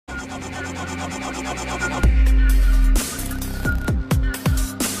Hey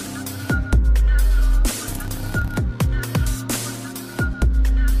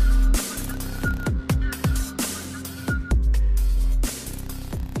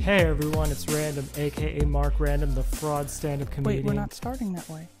everyone, it's RanDoM, aka Mark RanDoM, the fraud stand-up comedian. Wait, we're not starting that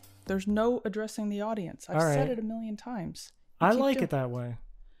way. There's no addressing the audience. I've said it a million times. I like it that way.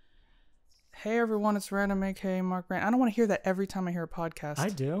 Hey everyone, it's RanDoM, aka Mark RanDoM. I don't want to hear that every time I hear a podcast. I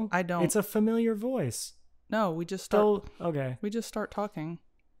do. I don't. It's a familiar voice. No, we just start. Okay. We just start talking.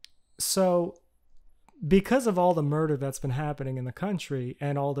 So, because of all the murder that's been happening in the country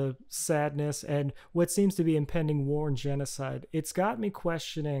and all the sadness and what seems to be impending war and genocide, it's got me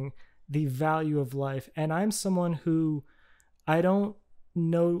questioning the value of life. And I'm someone who I know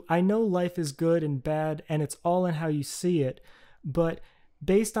life is good and bad and it's all in how you see it. But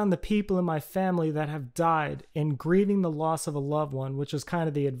based on the people in my family that have died and grieving the loss of a loved one, which is kind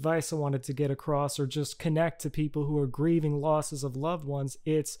of the advice I wanted to get across, or just connect to people who are grieving losses of loved ones,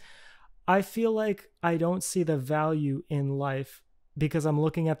 I feel like I don't see the value in life because I'm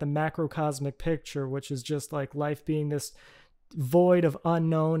looking at the macrocosmic picture, which is just like life being this void of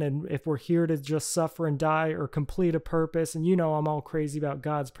unknown. And if we're here to just suffer and die or complete a purpose, and I'm all crazy about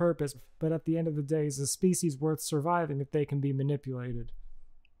God's purpose, but at the end of the day, is a species worth surviving if they can be manipulated?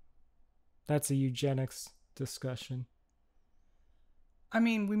 That's a eugenics discussion. I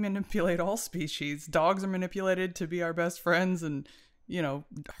mean, we manipulate all species. Dogs are manipulated to be our best friends and,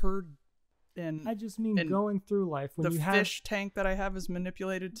 herd. And I just mean going through life. When the fish tank that I have is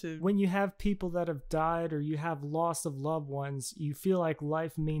manipulated to... When you have people that have died or you have loss of loved ones, you feel like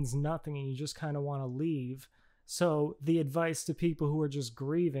life means nothing and you just kind of want to leave. So the advice to people who are just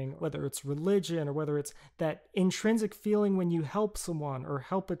grieving, whether it's religion or whether it's that intrinsic feeling when you help someone or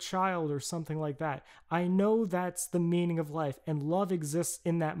help a child or something like that, I know that's the meaning of life and love exists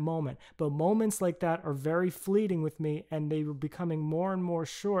in that moment. But moments like that are very fleeting with me and they were becoming more and more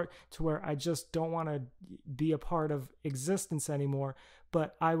short to where I just don't want to be a part of existence anymore.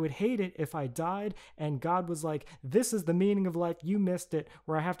 But I would hate it if I died and God was like, this is the meaning of life, you missed it,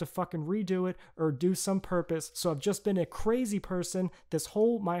 where I have to fucking redo it or do some purpose. So I've just been a crazy person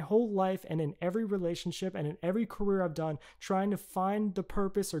my whole life and in every relationship and in every career I've done, trying to find the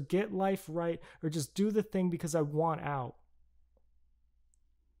purpose or get life right or just do the thing because I want out.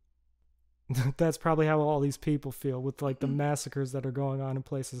 That's probably how all these people feel with like the massacres that are going on in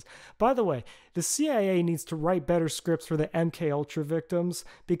places. By the way, the CIA needs to write better scripts for the MK Ultra victims,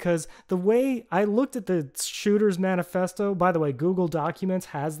 because the way I looked at the shooter's manifesto, by the way, Google Documents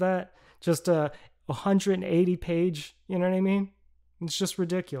has that, just a 180 page, you know what I mean? It's just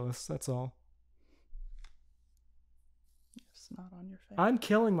ridiculous. That's all. It's not on your face. I'm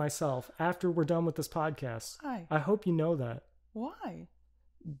killing myself after we're done with this podcast. Why? I hope you know that. Why?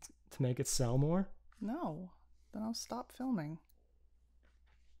 To make it sell more? No. Then I'll stop filming.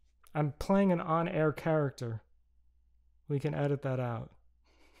 I'm playing an on-air character. We can edit that out.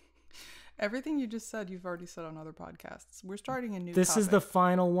 Everything you just said, you've already said on other podcasts. We're starting a new This topic. is the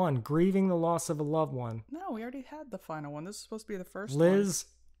final one. Grieving the loss of a loved one. No, we already had the final one. This is supposed to be the first Liz,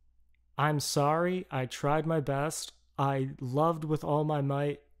 I'm sorry. I tried my best. I loved with all my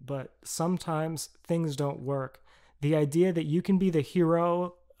might, but sometimes things don't work. The idea that you can be the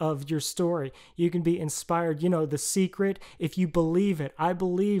hero of your story, you can be inspired, The Secret, if you believe it. I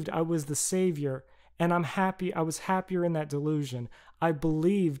believed I was the savior, and I'm happy. I was happier in that delusion. I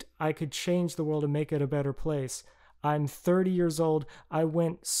believed I could change the world and make it a better place. I'm 30 years old. I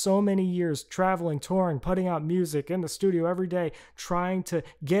went so many years traveling, touring, putting out music in the studio every day, trying to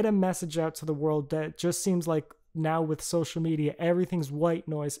get a message out to the world that just seems like now with social media, everything's white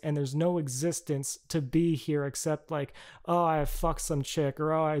noise and there's no existence to be here except like, oh, I fucked some chick,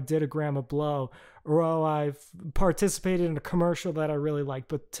 or oh, I did a gram of blow, or oh, I've participated in a commercial that I really like.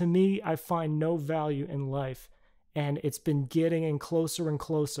 But to me, I find no value in life, and it's been getting in closer and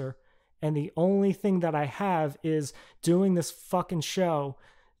closer. And the only thing that I have is doing this fucking show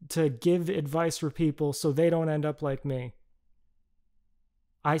to give advice for people so they don't end up like me.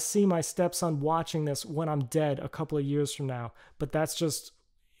 I see my stepson watching this when I'm dead a couple of years from now, but that's just,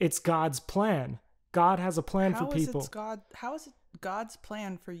 it's God's plan. God has a plan for people. How is it God's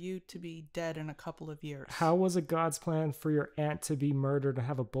plan for you to be dead in a couple of years? How was it God's plan for your aunt to be murdered and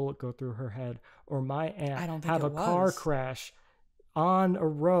have a bullet go through her head? Or my aunt have a car crash on a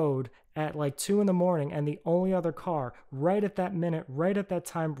road at like 2 a.m. and the only other car right at that minute, right at that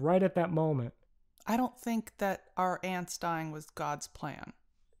time, right at that moment? I don't think that our aunt's dying was God's plan.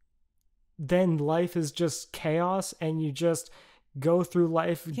 Then life is just chaos and you just go through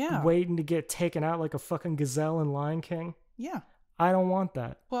life waiting to get taken out like a fucking gazelle in Lion King. Yeah. I don't want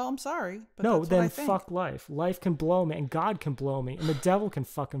that. Well, I'm sorry, but No, that's then what I think. fuck life. Life can blow me, and God can blow me, and the devil can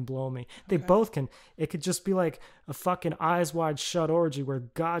fucking blow me. They both can. It could just be like a fucking eyes wide shut orgy where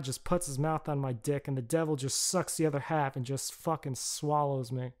God just puts his mouth on my dick, and the devil just sucks the other half and just fucking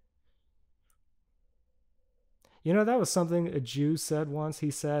swallows me. You know, that was something a Jew said once.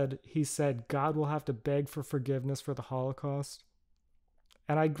 He said, God will have to beg for forgiveness for the Holocaust.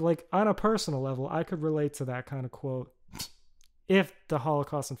 And I, like, on a personal level, I could relate to that kind of quote. If the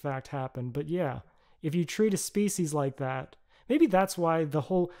Holocaust in fact happened. But yeah, if you treat a species like that, maybe that's why the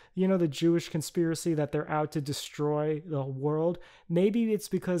whole, the Jewish conspiracy that they're out to destroy the world, maybe it's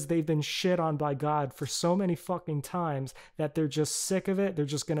because they've been shit on by God for so many fucking times that they're just sick of it. They're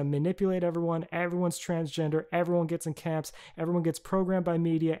just going to manipulate everyone. Everyone's transgender. Everyone gets in camps. Everyone gets programmed by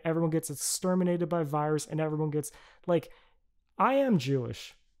media. Everyone gets exterminated by virus. And everyone gets, like, I am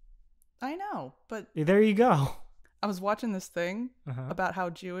Jewish. I know, but there you go. I was watching this thing about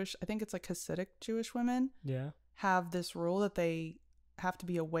how Jewish, I think it's like Hasidic Jewish women, have this rule that they have to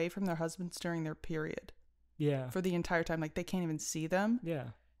be away from their husbands during their period. Yeah. For the entire time. Like, they can't even see them. Yeah.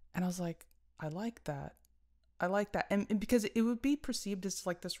 And I was like, I like that. I like that. And because it would be perceived as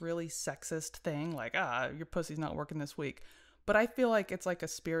like this really sexist thing, like, your pussy's not working this week. But I feel like it's like a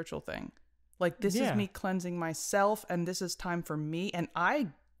spiritual thing. Like, this is me cleansing myself, and this is time for me. And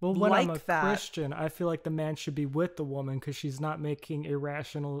when I'm a Christian, I feel like the man should be with the woman because she's not making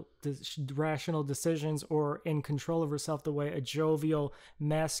rational decisions or in control of herself the way a jovial,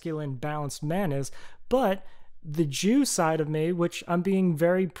 masculine, balanced man is. But the Jew side of me, which I'm being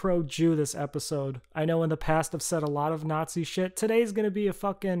very pro-Jew this episode. I know in the past I've said a lot of Nazi shit. Today's going to be a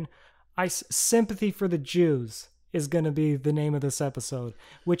fucking sympathy for the Jews is going to be the name of this episode,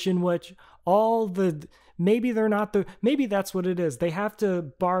 which all the... Maybe that's what it is. They have to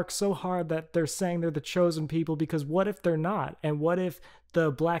bark so hard that they're saying they're the chosen people, because what if they're not? And what if the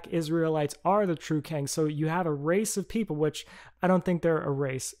Black Israelites are the true king? So you have a race of people, which I don't think they're a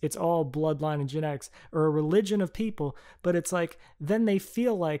race. It's all bloodline and genetics, or a religion of people. But it's like, then they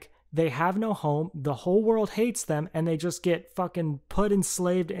feel like they have no home. The whole world hates them, and they just get fucking put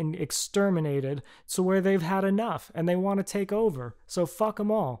enslaved and exterminated to where they've had enough and they want to take over. So fuck them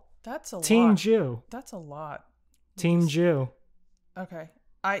all. That's a lot. Team Jew. That's a lot. Team Jew. Okay.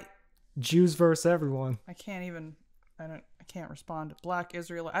 Jews versus everyone. I can't respond. Black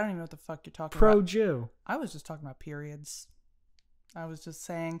Israel. I don't even know what the fuck you're talking about. Pro-Jew. I was just talking about periods. I was just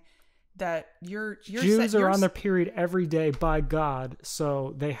saying that Jews are on their period every day by God,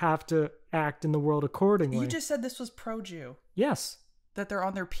 so they have to act in the world accordingly. You just said this was pro-Jew. Yes. That they're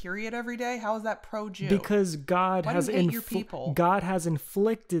on their period every day? How is that pro-Jew? Because God Why has do you hate your people? God has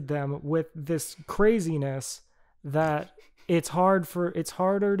inflicted them with this craziness that it's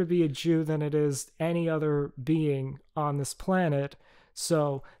harder to be a Jew than it is any other being on this planet.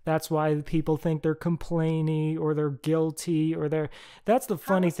 So that's why people think they're complaining or they're guilty or that's the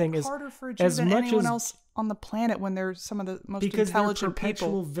funny thing is harder for a Jew than anyone else on the planet when they're some of the most intelligent people. Because they're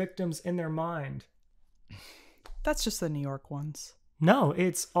perpetual victims in their mind. That's just the New York ones. No,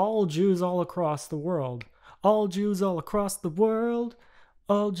 it's all Jews all across the world. All Jews all across the world.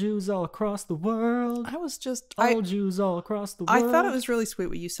 All Jews all across the world. Jews all across the world. I thought it was really sweet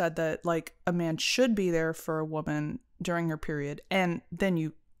what you said, that like a man should be there for a woman during her period, and then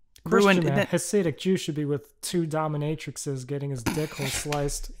you ruined it. Hasidic Jew should be with two dominatrixes getting his dick hole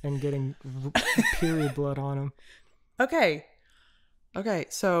sliced and getting period blood on him. Okay,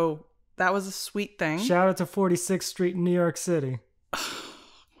 so that was a sweet thing. Shout out to 46th Street in New York City.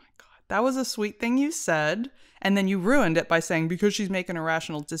 That was a sweet thing you said, and then you ruined it by saying because she's making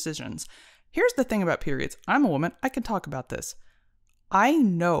irrational decisions. Here's the thing about periods. I'm a woman. I can talk about this. I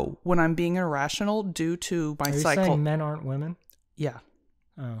know when I'm being irrational due to my cycle. Are you saying men aren't women? Yeah.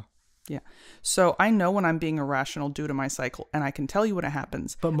 Oh. Yeah. So I know when I'm being irrational due to my cycle, and I can tell you when it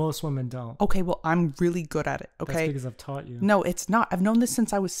happens. But most women don't. Okay, well, I'm really good at it, okay? That's because I've taught you. No, it's not. I've known this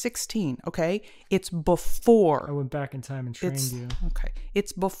since I was 16, okay? It's before. I went back in time and trained you. Okay.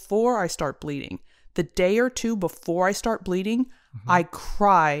 It's before I start bleeding. The day or two before I start bleeding, I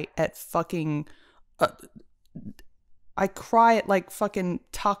cry at fucking... I cry at like fucking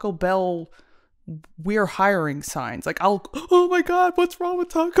Taco Bell... we're hiring signs. Like oh my God, what's wrong with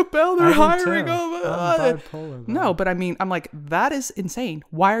Taco Bell? They're hiring. I'm bipolar, no, but I mean, I'm like, that is insane.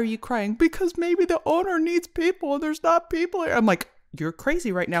 Why are you crying? Because maybe the owner needs people and there's not people here. I'm like, you're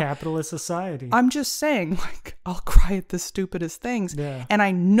crazy right now. Capitalist society. I'm just saying, like, I'll cry at the stupidest things. Yeah. And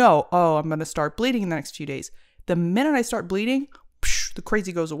I know, I'm going to start bleeding in the next few days. The minute I start bleeding, the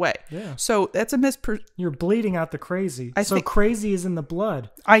crazy goes away. Yeah. So that's You're bleeding out the crazy. I so think- crazy is in the blood.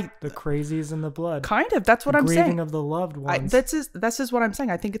 The crazy is in the blood. Kind of. That's what I'm grieving saying. of the loved ones. This is what I'm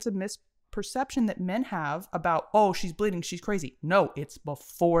saying. I think it's a misperception that men have about, oh, she's bleeding, she's crazy. No, it's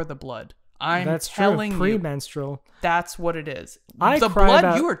before the blood. That's telling true. Premenstrual. That's what it is. The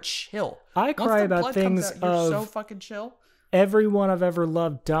blood, you are chill. I cry about things you're so fucking chill. Everyone I've ever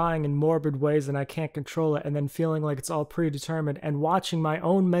loved dying in morbid ways and I can't control it, and then feeling like it's all predetermined, and watching my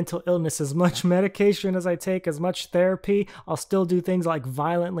own mental illness, as much medication as I take, as much therapy, I'll still do things like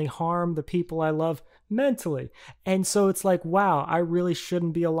violently harm the people I love mentally. And so it's like, wow, I really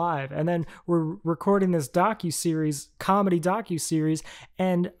shouldn't be alive. And then we're recording this comedy docuseries,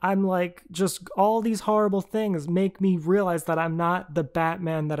 and I'm like, just all these horrible things make me realize that I'm not the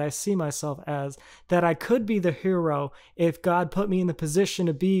Batman that I see myself as, that I could be the hero if God put me in the position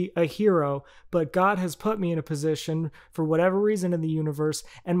to be a hero, but God has put me in a position for whatever reason in the universe,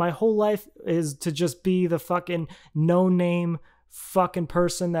 and my whole life is to just be the fucking no-name fucking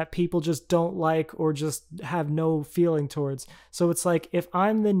person that people just don't like or just have no feeling towards. So it's like, if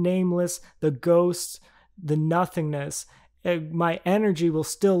I'm the nameless, the ghost, the nothingness, my energy will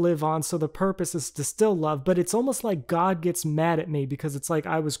still live on, so the purpose is to still love. But it's almost like God gets mad at me, because it's like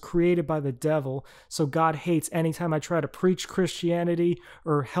I was created by the devil, so God hates anytime I try to preach Christianity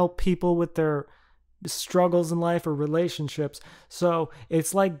or help people with their struggles in life or relationships. So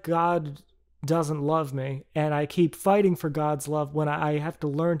it's like God doesn't love me, and I keep fighting for God's love when I have to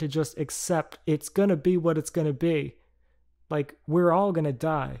learn to just accept it's gonna be what it's gonna be. Like, we're all gonna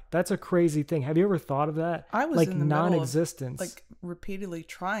die. That's a crazy thing. Have you ever thought of that? I was like in the non-existence, middle of, like, repeatedly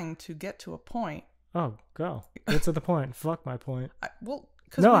trying to get to a point. Oh, go get to the point. Fuck my point.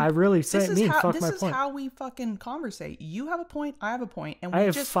 I really say it mean. Fuck my point. This is how we fucking conversate. You have a point, I have a point, and I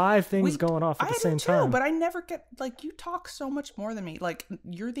have 5 things going off at the same time. But I never get, like, you talk so much more than me. Like,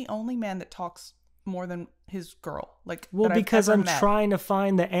 you're the only man that talks more than his girl. Like, well, because I'm trying to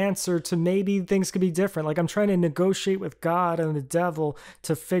find the answer to maybe things could be different. Like, I'm trying to negotiate with God and the devil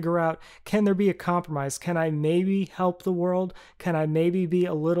to figure out, can there be a compromise? Can I maybe help the world? Can I maybe be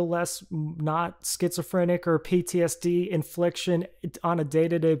a little less not schizophrenic or PTSD infliction on a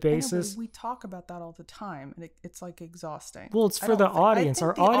day-to-day basis? We talk about that all the time, and it's like exhausting. Well, it's for the audience.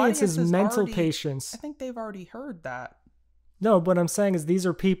 Our audience is mental patients. I think they've already heard that. No, what I'm saying is, these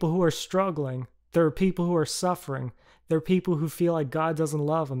are people who are struggling. There are people who are suffering. There are people who feel like God doesn't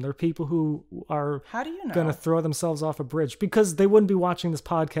love them. There are people who are going to throw themselves off a bridge, because they wouldn't be watching this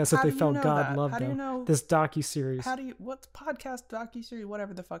podcast if they felt God loved them. This docuseries. What's podcast, docuseries,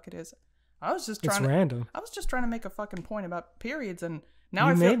 whatever the fuck it is. I was just trying It's random. I was just trying to make a fucking point about periods, and now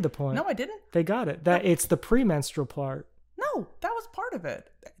you made the point. No, I didn't. They got it. It's the premenstrual part. No, that was part of it.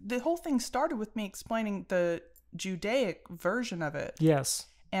 The whole thing started with me explaining the Judaic version of it. Yes.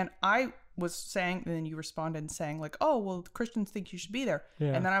 And I was saying, and then you responded saying, like, oh, well, Christians think you should be there. Yeah.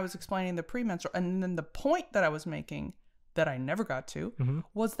 And then I was explaining the premenstrual. And then the point that I was making that I never got to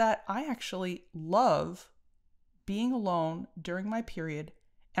was that I actually love being alone during my period.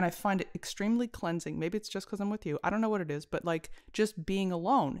 And I find it extremely cleansing. Maybe it's just because I'm with you. I don't know what it is, but like just being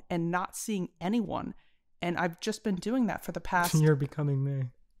alone and not seeing anyone. And I've just been doing that for the past... You're becoming me.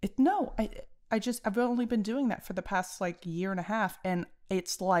 I've only been doing that for the past like year and a half, and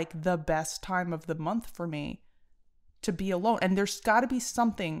it's like the best time of the month for me to be alone. And there's got to be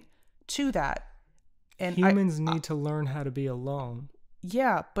something to that. And humans need to learn how to be alone.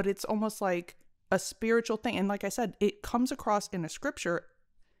 Yeah, but it's almost like a spiritual thing. And like I said, it comes across in a scripture,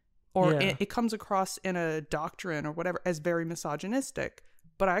 or it comes across in a doctrine or whatever as very misogynistic.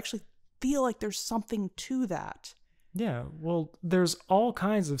 But I actually feel like there's something to that. Yeah, well, there's all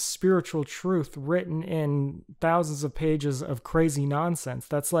kinds of spiritual truth written in thousands of pages of crazy nonsense.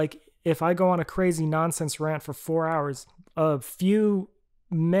 That's like, if I go on a crazy nonsense rant for 4 hours, a few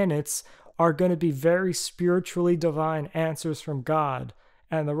minutes are going to be very spiritually divine answers from God,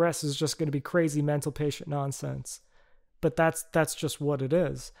 and the rest is just going to be crazy mental patient nonsense. But that's just what it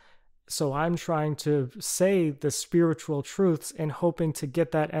is. So I'm trying to say the spiritual truths and hoping to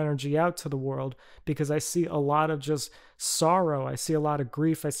get that energy out to the world, because I see a lot of just sorrow. I see a lot of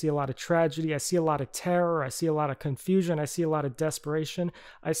grief. I see a lot of tragedy. I see a lot of terror. I see a lot of confusion. I see a lot of desperation.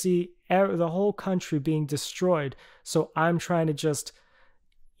 I see the whole country being destroyed. So I'm trying to just,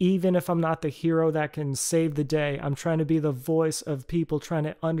 even if I'm not the hero that can save the day, I'm trying to be the voice of people trying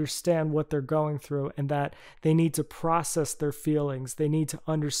to understand what they're going through, and that they need to process their feelings. They need to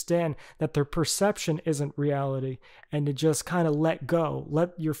understand that their perception isn't reality, and to just kind of let go.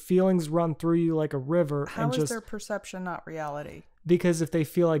 Let your feelings run through you like a river. How is their perception not reality? Because if they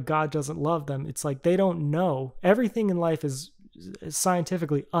feel like God doesn't love them, it's like they don't know. Everything in life is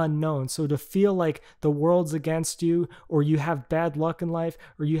scientifically unknown. So to feel like the world's against you, or you have bad luck in life,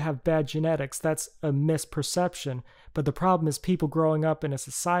 or you have bad genetics, that's a misperception. But the problem is people growing up in a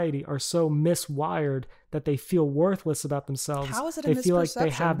society are so miswired that they feel worthless about themselves. How is it a they misperception? feel like they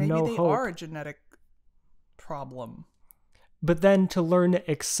have Maybe no they hope. are a genetic problem. But then to learn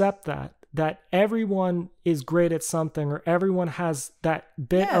to accept that everyone is great at something, or everyone has that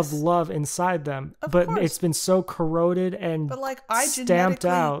bit of love inside them, but it's been so corroded and but like I stamped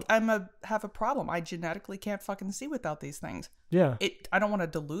out. have a problem. I genetically can't fucking see without these things. Yeah. I don't want to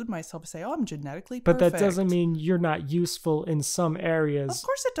delude myself and say, oh, I'm genetically perfect. But that doesn't mean you're not useful in some areas. Of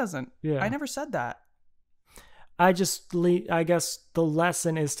course it doesn't. Yeah. I never said that. I guess the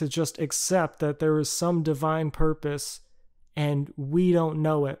lesson is to just accept that there is some divine purpose, and we don't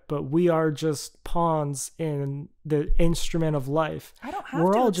know it, but we are just pawns in the instrument of life. I don't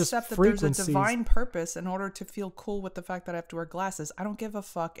have to accept that there's a divine purpose in order to feel cool with the fact that I have to wear glasses. I don't give a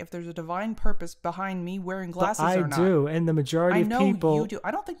fuck if there's a divine purpose behind me wearing glasses or not. I do, and the majority of people... I know you do. I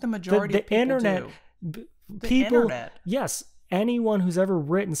don't think the majority of people internet, do. The internet. Yes. Anyone who's ever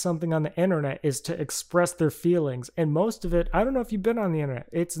written something on the internet is to express their feelings. And most of it, I don't know if you've been on the internet,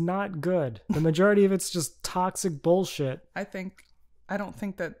 it's not good. The majority of it's just toxic bullshit. I don't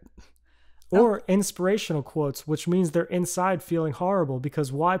think that... Or inspirational quotes, which means they're inside feeling horrible,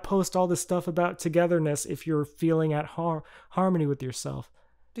 because why post all this stuff about togetherness if you're feeling at harmony with yourself?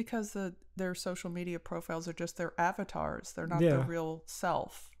 Because their social media profiles are just their avatars. They're not their real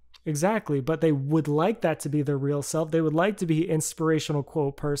self. Exactly, but they would like that to be their real self. They would like to be inspirational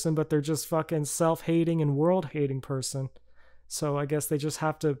quote person, but they're just fucking self-hating and world-hating person. So I guess they just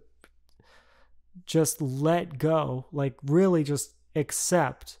have to just let go, like really just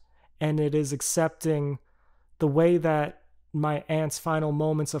accept. And it is accepting the way that my aunt's final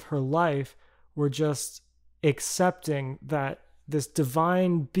moments of her life were just accepting that this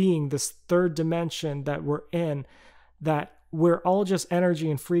divine being, this third dimension that we're in, that we're all just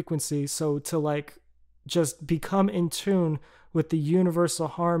energy and frequency. So to like just become in tune with the universal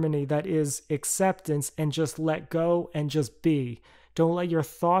harmony that is acceptance, and just let go and just be. Don't let your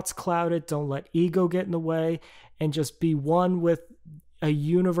thoughts cloud it. Don't let ego get in the way, and just be one with a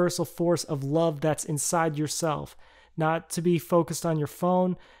universal force of love that's inside yourself. Not to be focused on your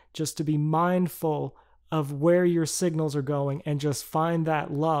phone, just to be mindful of where your signals are going, and just find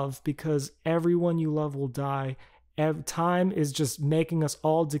that love, because everyone you love will die. Time is just making us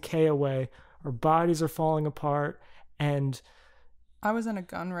all decay away. Our bodies are falling apart. And I was in a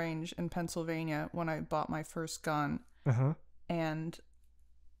gun range in Pennsylvania when I bought my first gun. And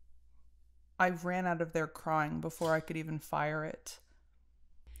I ran out of there crying before I could even fire it.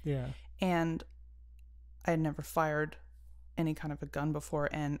 Yeah. And I had never fired any kind of a gun before,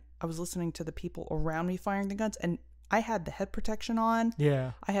 and I was listening to the people around me firing the guns, and I had the head protection on.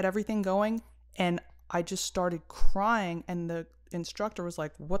 Yeah. I had everything going, and I just started crying, and the instructor was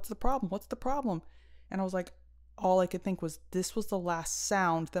like, "What's the problem? What's the problem?" And I was like, all I could think was, this was the last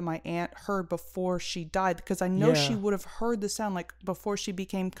sound that my aunt heard before she died, because I know she would have heard the sound like before she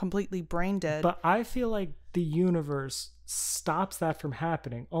became completely brain dead. But I feel like the universe stops that from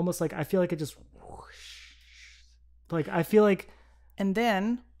happening. Almost like I feel like it just whoosh. Like I feel like. And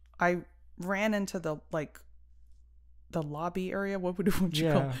then I ran into the lobby area. What would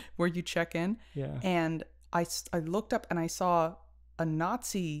you call it? Where you check in? Yeah. And I looked up and I saw a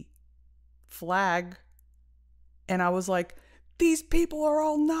Nazi flag. And I was like, these people are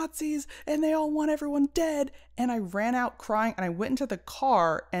all Nazis and they all want everyone dead. And I ran out crying, and I went into the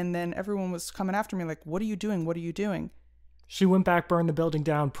car, and then everyone was coming after me like, what are you doing? What are you doing? She went back, burned the building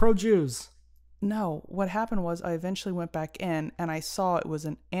down. Pro-Jews. No, what happened was I eventually went back in, and I saw it was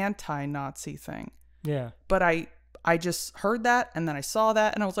an anti-Nazi thing. Yeah. But I just heard that, and then I saw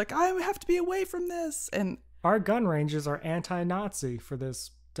that, and I was like, I have to be away from this. And our gun ranges are anti-Nazi for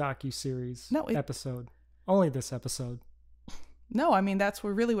this docu-series episode. Only this episode. No, I mean, that's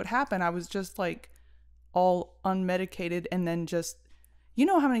really what happened. I was just like all unmedicated, and then just, you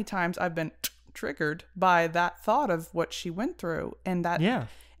know how many times I've been triggered by that thought of what she went through, and that,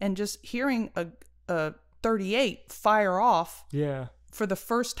 and just hearing a 38 fire off for the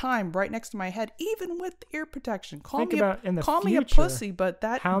first time right next to my head, even with ear protection. Call me a pussy, but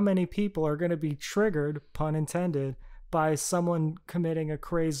that... How many people are going to be triggered, pun intended, by someone committing a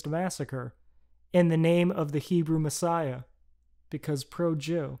crazed massacre in the name of the Hebrew Messiah, because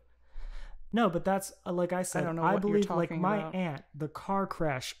pro-Jew. No, but that's, like I said, I believe, like my aunt, the car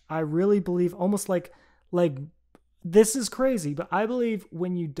crash, I really believe, almost like this is crazy, but I believe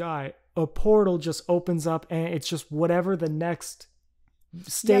when you die, a portal just opens up, and it's just whatever the next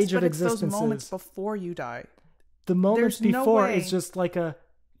stage of existence is. Those moments before you die. the moments There's no before way. is just like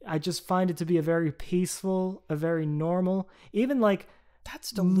I just find it to be a very peaceful, a very normal, even like,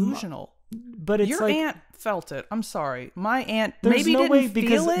 That's delusional. but it's Your like, aunt felt it. I'm sorry. My aunt there's maybe no didn't way,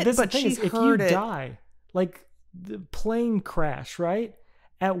 because feel it, this but thing she is, if you heard it. die, like the plane crash, right?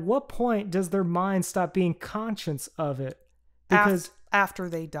 At what point does their mind stop being conscious of it? Because After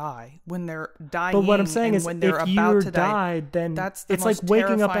they die, when they're dying, but what I'm saying is, when they're if about you to die, died, then that's the it's like most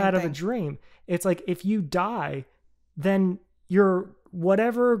waking up terrifying out of a thing. dream. It's like if you die, then your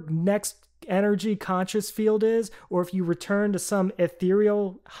whatever next energy conscious field is, or if you return to some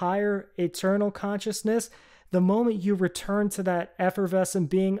ethereal, higher, eternal consciousness, the moment you return to that effervescent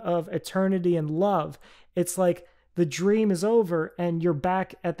being of eternity and love, it's like the dream is over and you're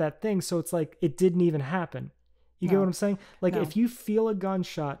back at that thing. So it's like it didn't even happen. You get what I'm saying? Like if you feel a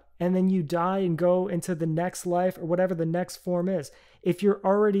gunshot and then you die and go into the next life or whatever the next form is, if you're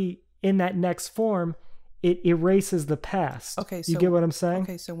already in that next form, it erases the past. Okay, so you get what I'm saying?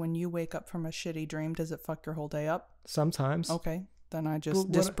 Okay, so when you wake up from a shitty dream, does it fuck your whole day up? Sometimes. Okay, then I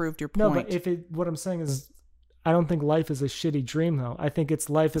just disproved your No, point. but what I'm saying is, I don't think life is a shitty dream though. I think it's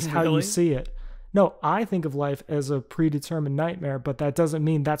life is how you see it. No, I think of life as a predetermined nightmare, but that doesn't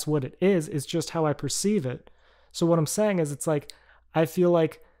mean that's what it is. It's just how I perceive it. So what I'm saying is, it's like, I feel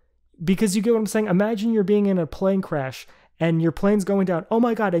like, because you get what I'm saying? Imagine you're being in a plane crash and your plane's going down. Oh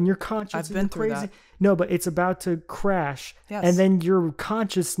my God. And you're conscious. I've been through crazy. that. No, but it's about to crash. Yes. And then your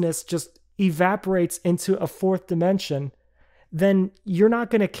consciousness just evaporates into a fourth dimension. Then you're not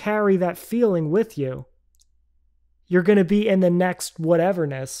going to carry that feeling with you. You're going to be in the next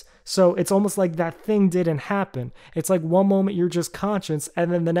whateverness. So it's almost like that thing didn't happen. It's like one moment you're just conscious,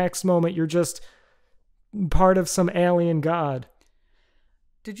 and then the next moment you're just part of some alien god.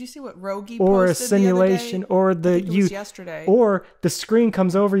 Did you see what Rogie or posted a simulation, the other day? or the I think it was yesterday. or the screen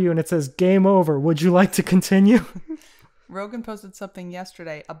comes over you and it says game over. Would you like to continue? Rogan posted something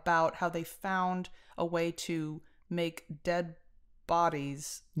yesterday about how they found a way to make dead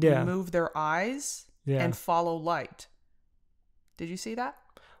bodies move their eyes and follow light. Did you see that?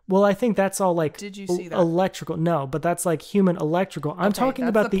 Well, I think that's all like, did you see that? Electrical. No, but that's like human electrical. I'm talking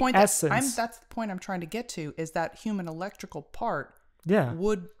about the essence. That's the point I'm trying to get to, is that human electrical part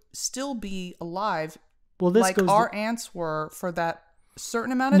would still be alive. Well, this like goes our ants were for that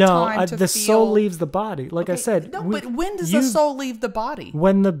certain amount of time to the feel... soul leaves the body. Like I said. No, but when does the soul leave the body?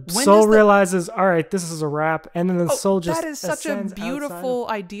 When the soul realizes, all right, this is a wrap, and then the soul just that is such a beautiful,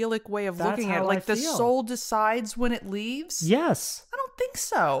 idyllic way of looking at it. Like the soul decides when it leaves? Yes. I don't think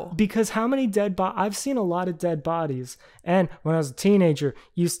so. Because how many I've seen a lot of dead bodies. And when I was a teenager,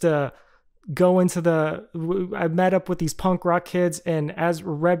 used to go into I met up with these punk rock kids in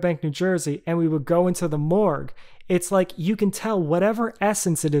Red Bank, New Jersey, and we would go into the morgue. It's like you can tell whatever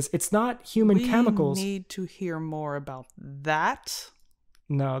essence it is, it's not human chemicals. We need to hear more about that.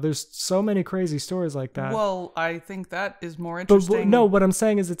 No, there's so many crazy stories like that. Well, I think that is more interesting. But no, what I'm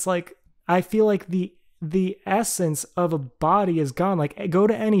saying is, it's like, I feel like the essence of a body is gone. Like, go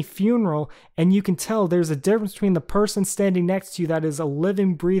to any funeral and you can tell there's a difference between the person standing next to you that is a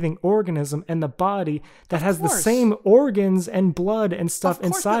living, breathing organism and the body that has the same organs and blood and stuff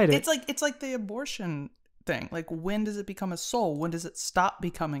inside it. It's like the abortion thing. Like, when does it become a soul? When does it stop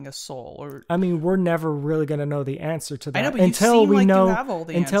becoming a soul? Or I mean, we're never really going to know the answer to that. I know, but you have all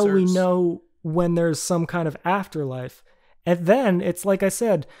the until answers. we know when there's some kind of afterlife. And then it's like I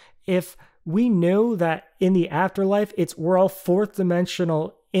said, if we knew that in the afterlife we're all fourth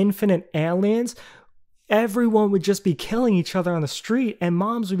dimensional infinite aliens, everyone would just be killing each other on the street and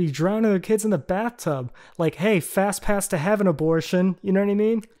moms would be drowning their kids in the bathtub. Like, hey, fast pass to heaven abortion. You know what I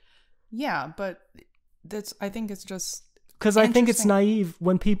mean? Yeah, but I think it's just because I think it's naive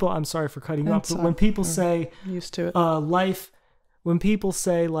when people, I'm sorry for cutting you off, but when people say used to it. Life, when people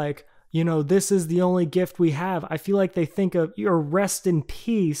say like, you know, this is the only gift we have, I feel like they think of your rest in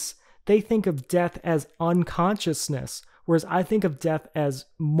peace. They think of death as unconsciousness, whereas I think of death as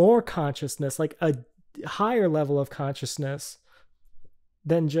more consciousness, like a higher level of consciousness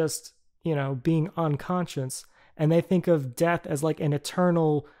than just, you know, being unconscious. And they think of death as like an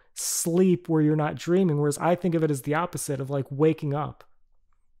eternal sleep where you're not dreaming, whereas I think of it as the opposite of like waking up.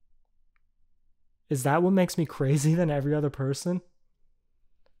 Is that what makes me crazy than every other person?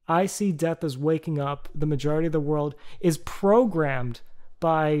 I see death as waking up. The majority of the world is programmed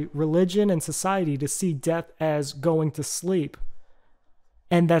by religion and society to see death as going to sleep.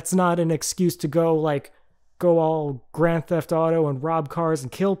 And that's not an excuse to go all Grand Theft Auto and rob cars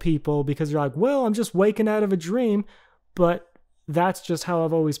and kill people because you're like, well, I'm just waking out of a dream. But that's just how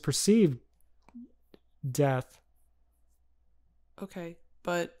I've always perceived death. Okay,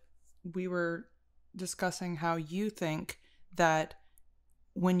 but we were discussing how you think that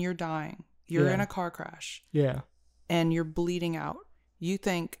when you're dying, you're in a car crash. Yeah. And you're bleeding out. You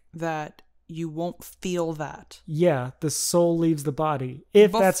think that you won't feel that. Yeah, the soul leaves the body.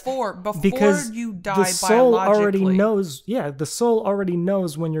 If before because you die the soul biologically. already knows. Yeah, the soul already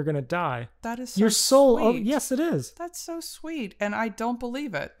knows when you're gonna die. That is so your soul. sweet. Yes, it is. That's so sweet, and I don't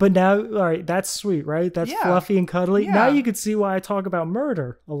believe it. But now, all right, that's sweet, right? That's fluffy and cuddly. Yeah. Now you could see why I talk about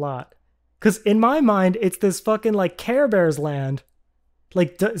murder a lot. Because in my mind, it's this fucking like Care Bears land.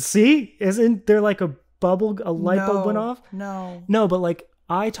 Like, see, isn't there like a bubble, a light bulb went off? No, but like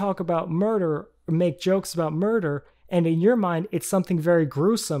I talk about murder, make jokes about murder, and in your mind, it's something very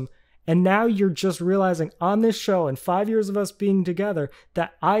gruesome. And now you're just realizing on this show and 5 years of us being together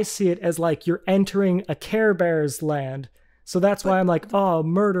that I see it as like you're entering a Care Bears land. So that's why I'm like, oh,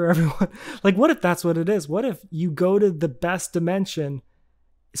 murder everyone. Like, what if that's what it is? What if you go to the best dimension?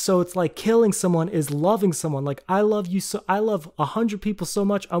 So it's like killing someone is loving someone. Like, I love you so, I love 100 people so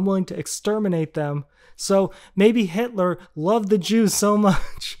much, I'm willing to exterminate them. So maybe Hitler loved the Jews so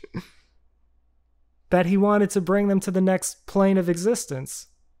much that he wanted to bring them to the next plane of existence.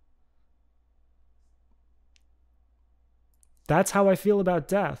 That's how I feel about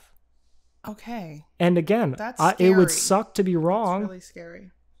death. Okay. And again, it would suck to be wrong. It's really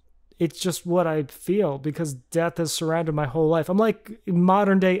scary. It's just what I feel because death has surrounded my whole life. I'm like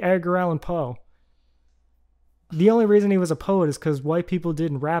modern day Edgar Allan Poe. The only reason he was a poet is because white people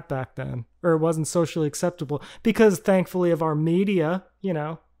didn't rap back then, or it wasn't socially acceptable. Because thankfully of our media, you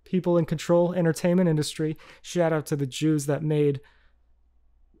know, people in control, entertainment industry. Shout out to the Jews that made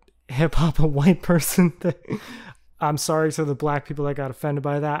hip hop a white person thing. I'm sorry to the black people that got offended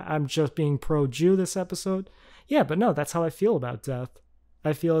by that. I'm just being pro-Jew this episode. Yeah, but no, that's how I feel about death.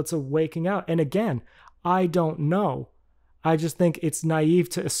 I feel it's a waking out. And again, I don't know. I just think it's naive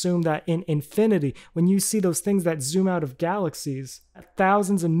to assume that in infinity, when you see those things that zoom out of galaxies,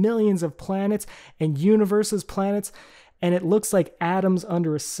 thousands and millions of planets and universes, planets, and it looks like atoms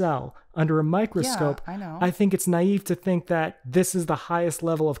under a cell, under a microscope. Yeah, I know. I think it's naive to think that this is the highest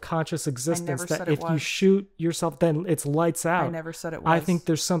level of conscious existence, that if you shoot yourself, then it's lights out. I never said it was. I think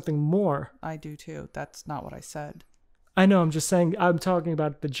there's something more. I do too. That's not what I said. I know, I'm just saying, I'm talking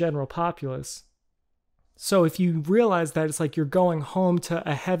about the general populace. So if you realize that it's like you're going home to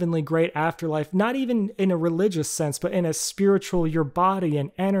a heavenly great afterlife, not even in a religious sense, but in a spiritual, your body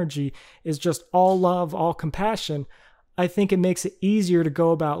and energy is just all love, all compassion, I think it makes it easier to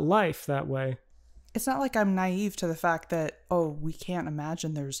go about life that way. It's not like I'm naive to the fact that, oh, we can't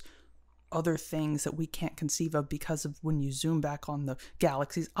imagine there's other things that we can't conceive of because of when you zoom back on the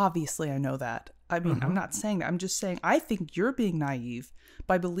galaxies. Obviously, I know that. I mean, I'm not saying that. I'm just saying I think you're being naive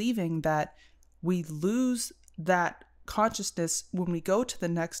by believing that we lose that consciousness when we go to the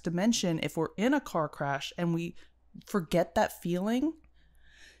next dimension if we're in a car crash and we forget that feeling.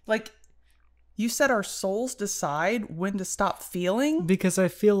 Like, you said our souls decide when to stop feeling? Because I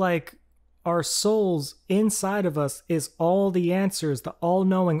feel like our souls inside of us is all the answers, the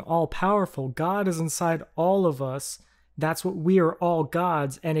all-knowing, all-powerful. God is inside all of us. That's what we are, all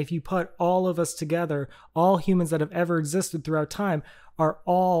gods. And if you put all of us together, all humans that have ever existed throughout time are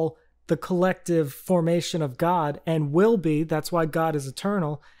all the collective formation of God and will be. That's why God is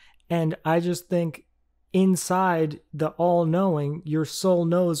eternal. And I just think inside the all-knowing, your soul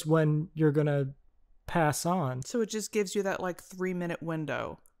knows when you're going to pass on. So it just gives you that like 3-minute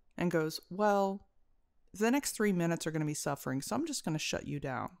window and goes, well, the next 3 minutes are going to be suffering, so I'm just going to shut you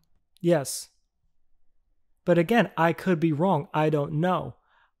down. Yes. But again, I could be wrong. I don't know.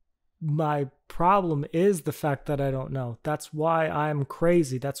 My problem is the fact that I don't know. That's why I'm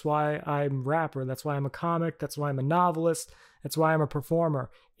crazy. That's why I'm a rapper. That's why I'm a comic. That's why I'm a novelist. That's why I'm a performer,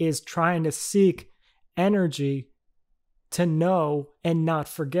 is trying to seek energy to know and not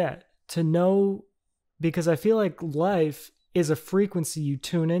forget. To know, because I feel like life is a frequency you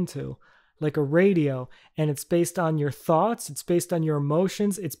tune into, like a radio, and it's based on your thoughts, it's based on your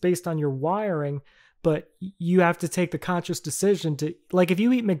emotions, it's based on your wiring, but you have to take the conscious decision to, like, if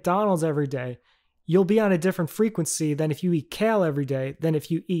you eat McDonald's every day, you'll be on a different frequency than if you eat kale every day, than if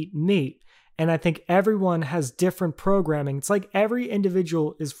you eat meat. And I think everyone has different programming. It's like every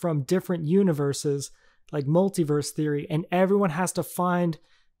individual is from different universes, like multiverse theory, and everyone has to find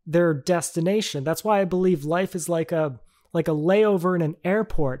their destination. That's why I believe life is like a layover in an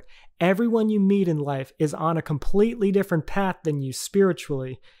airport. Everyone you meet in life is on a completely different path than you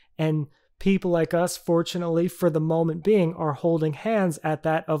spiritually. And people like us, fortunately, for the moment being, are holding hands at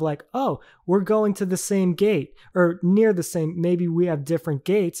that of like, oh, we're going to the same gate, or near the same, maybe we have different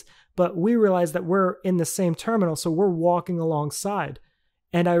gates, but we realize that we're in the same terminal, so we're walking alongside.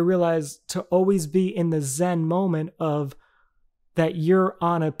 And I realized to always be in the Zen moment of that you're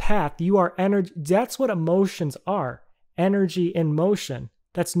on a path. You are energy. That's what emotions are. Energy in motion.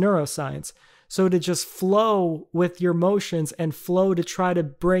 That's neuroscience. So to just flow with your emotions and flow to try to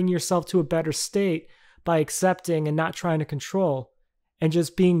bring yourself to a better state by accepting and not trying to control and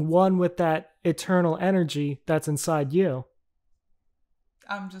just being one with that eternal energy that's inside you.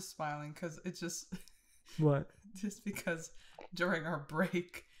 I'm just smiling because it's just... What? Just because during our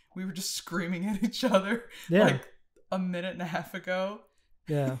break, we were just screaming at each other like a minute and a half ago.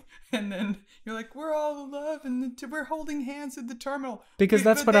 Yeah. And then you're like, we're all in love and we're holding hands at the terminal. Because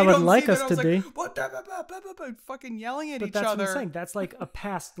that's what I would like us to be. What? Fucking yelling at each other. But that's what I'm saying. That's like a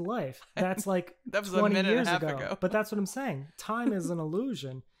past life. That's like that was 20 a minute years and a half ago. But that's what I'm saying. Time is an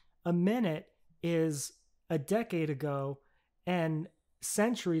illusion. A minute is a decade ago and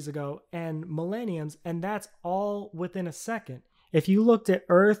centuries ago and millenniums, and that's all within a second. If you looked at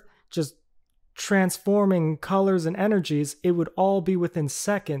Earth just transforming colors and energies, it would all be within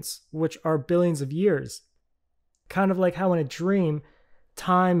seconds, which are billions of years. Kind of like how in a dream,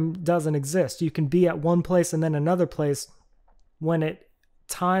 time doesn't exist. You can be at one place and then another place when it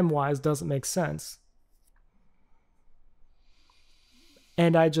time-wise doesn't make sense.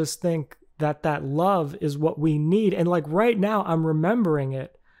 And I just think that love is what we need. And like right now, I'm remembering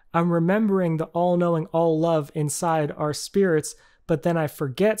it. I'm remembering the all-knowing, all love inside our spirits, but then I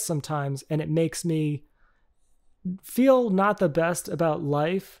forget sometimes, and it makes me feel not the best about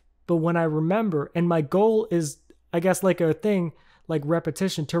life. But when I remember, and my goal is, I guess like a thing, like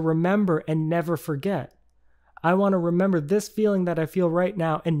repetition, to remember and never forget. I want to remember this feeling that I feel right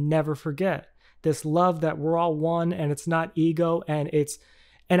now and never forget. This love that we're all one, and it's not ego, and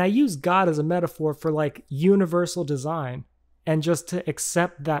I use God as a metaphor for like universal design and just to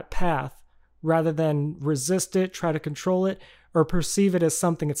accept that path rather than resist it, try to control it, or perceive it as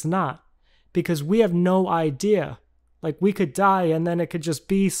something it's not. Because we have no idea. Like we could die and then it could just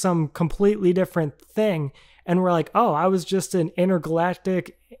be some completely different thing. And we're like, oh, I was just an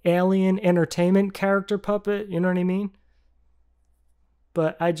intergalactic alien entertainment character puppet. You know what I mean?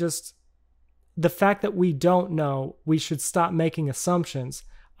 But the fact that we don't know, we should stop making assumptions.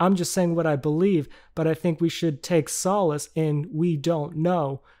 I'm just saying what I believe, but I think we should take solace in we don't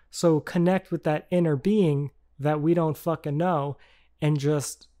know. So connect with that inner being that we don't fucking know and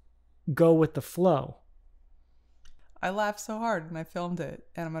just go with the flow. I laughed so hard and I filmed it,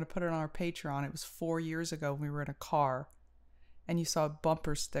 and I'm going to put it on our Patreon. It was 4 years ago when we were in a car and you saw a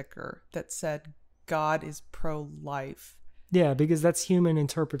bumper sticker that said, God is pro-life. Yeah, because that's human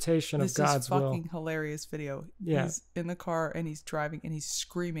interpretation of God's will. This is fucking hilarious video. Yeah. He's in the car and he's driving and he's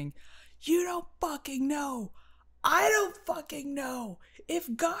screaming, you don't fucking know. I don't fucking know.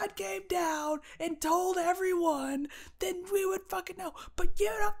 If God came down and told everyone, then we would fucking know. But you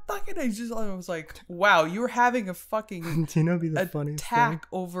don't fucking know. I was like, wow, you're having a fucking do you know, be the funniest attack thing?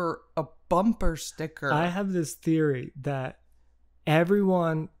 Over a bumper sticker. I have this theory that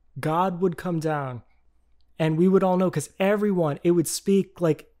God would come down and we would all know, because it would speak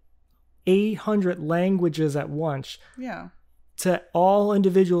like 800 languages at once. Yeah. To all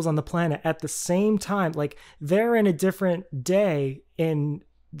individuals on the planet at the same time. Like they're in a different day in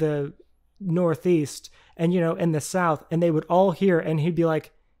the Northeast and, in the South, and they would all hear, and he'd be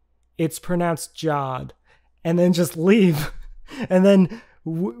like, it's pronounced Jod, and then just leave. And then,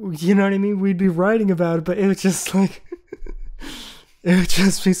 you know what I mean? We'd be writing about it, but it would just like, it would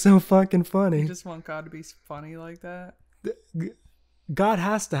just be so fucking funny. You just want God to be funny like that? God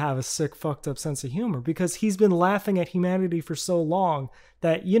has to have a sick, fucked up sense of humor, because he's been laughing at humanity for so long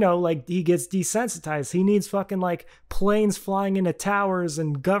that, like he gets desensitized. He needs fucking like planes flying into towers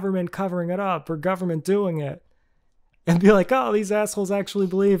and government covering it up, or government doing it, and be like, oh, these assholes actually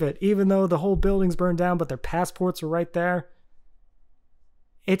believe it, even though the whole building's burned down, but their passports are right there.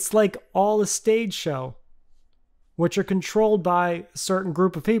 It's like all a stage show, which are controlled by a certain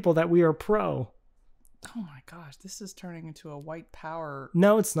group of people that we are pro. Oh my gosh, this is turning into a white power.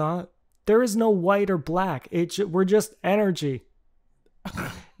 No, it's not. There is no white or black. We're just energy.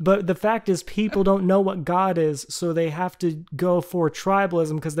 But the fact is, people don't know what God is, so they have to go for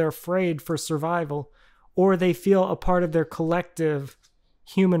tribalism because they're afraid for survival, or they feel a part of their collective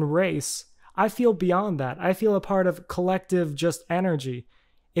human race. I feel beyond that. I feel a part of collective just energy.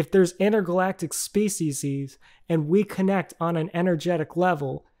 If there's intergalactic species and we connect on an energetic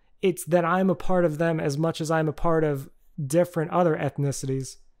level, it's that I'm a part of them as much as I'm a part of different other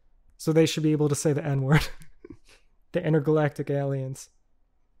ethnicities. So they should be able to say the N-word. The intergalactic aliens.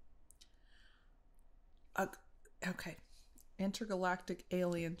 Okay. Intergalactic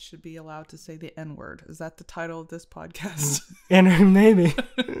aliens should be allowed to say the N-word. Is that the title of this podcast? And maybe.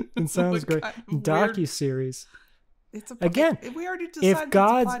 It sounds great. Kind of Docu-series. Again, we already decided if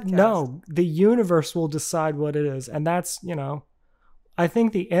God's... it's a podcast. No, the universe will decide what it is. And that's, I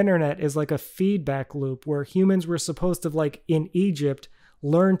think the internet is like a feedback loop where humans were supposed to, like in Egypt,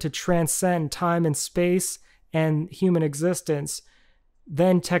 learn to transcend time and space and human existence.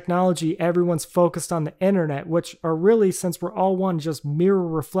 Then technology, everyone's focused on the internet, which are really, since we're all one, just mirror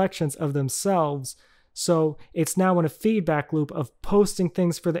reflections of themselves. So it's now in a feedback loop of posting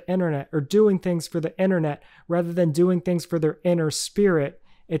things for the internet or doing things for the internet rather than doing things for their inner spirit.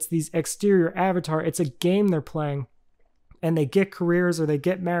 It's these exterior avatar. It's a game they're playing, and they get careers or they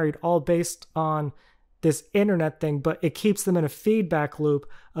get married all based on this internet thing, but it keeps them in a feedback loop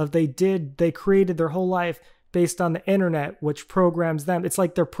of they created their whole life based on the internet, which programs them. It's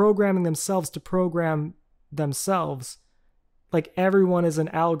like they're programming themselves to program themselves. Like everyone is an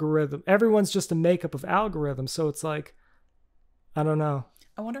algorithm. Everyone's just a makeup of algorithms. So it's like, I don't know.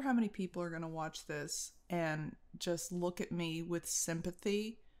 I wonder how many people are going to watch this and just look at me with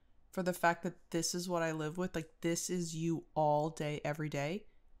sympathy for the fact that this is what I live with. Like, this is you all day, every day.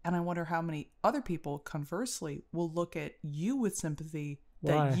 And I wonder how many other people, conversely, will look at you with sympathy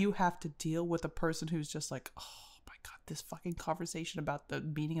that you have to deal with a person who's just like, oh my God, this fucking conversation about the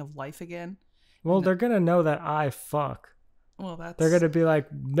meaning of life again. Well, they're going to know that I fuck. Well, they're going to be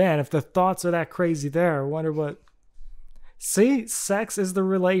like, man, if the thoughts are that crazy there, I wonder what. See, sex is the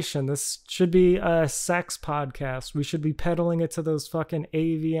relation. This should be a sex podcast. We should be peddling it to those fucking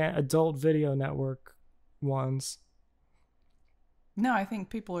AV adult video network ones. No, I think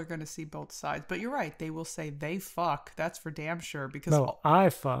people are going to see both sides. But you're right. They will say they fuck. That's for damn sure. Because no, I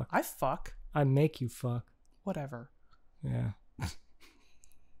fuck. I fuck. I make you fuck. Whatever. Yeah. You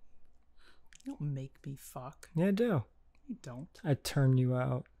don't make me fuck. Yeah, I do. You don't. I turn you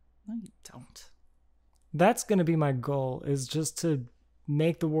out. No, you don't. That's going to be my goal, is just to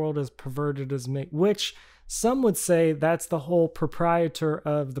make the world as perverted as me. Which some would say that's the whole proprietor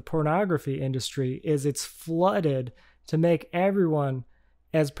of the pornography industry, is it's flooded to make everyone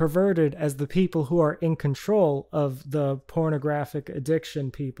as perverted as the people who are in control of the pornographic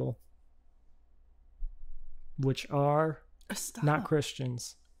addiction people, which are not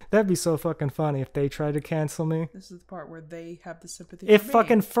Christians. That'd be so fucking funny if they tried to cancel me. This is the part where they have the sympathy if for me.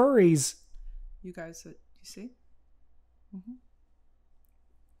 Fucking furries. You guys, you see? Mm-hmm.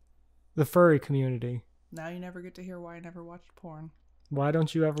 The furry community. Now you never get to hear why I never watched porn. Why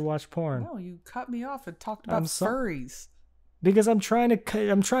don't you ever watch porn? No, you cut me off and talked about furries. Because I'm trying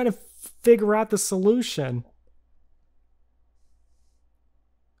to figure out the solution.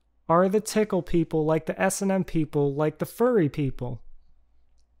 Are the tickle people like the S&M people, like the furry people?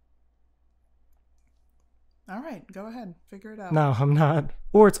 All right, go ahead. Figure it out. No, I'm not.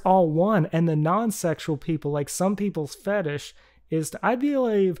 Or it's all one. And the non-sexual people, like some people's fetish, is I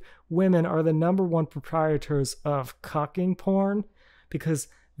believe women are the number one proprietors of cucking porn, because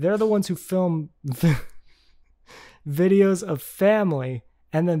they're the ones who film videos of family,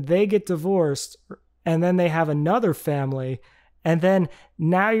 and then they get divorced, and then they have another family, and then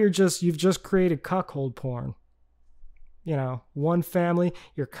now you've just created cuckold porn. One family,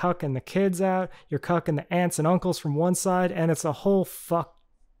 you're cucking the kids out, you're cucking the aunts and uncles from one side, and it's a whole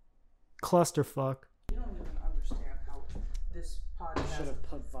clusterfuck. You don't even understand how this podcast... Should have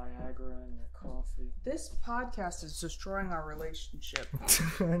put Viagra in your coffee. This podcast is destroying our relationship.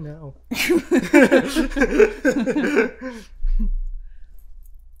 I know.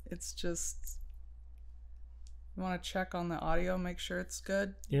 It's just... You want to check on the audio, make sure it's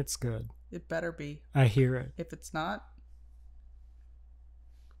good? It's good. It better be. I hear it. If it's not...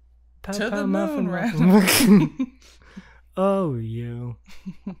 To the moon, RanDoM. Oh, you.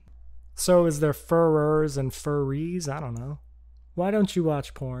 So is there furrers and furries? I don't know. Why don't you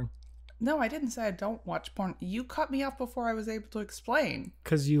watch porn? No, I didn't say I don't watch porn. You cut me off before I was able to explain.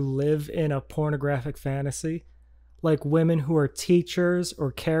 Because you live in a pornographic fantasy? Like women who are teachers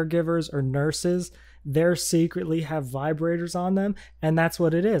or caregivers or nurses, they secretly have vibrators on them, and that's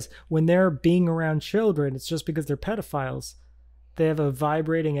what it is. When they're being around children, it's just because they're pedophiles. They have a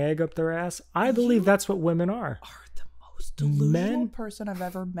vibrating egg up their ass. I believe that's what women are. Are the most delusional person I've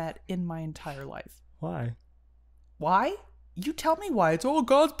ever met in my entire life. Why? Why? You tell me why. It's all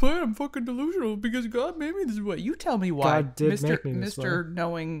God's plan. I'm fucking delusional because God made me this way. You tell me why. God did make me this way. Mr.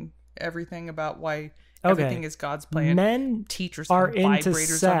 Knowing everything about why everything is God's plan. Men teachers are have into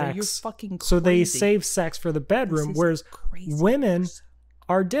vibrators sex, on there. You're fucking crazy. So they save sex for the bedroom, whereas women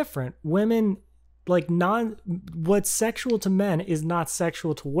are different. Women, what's sexual to men is not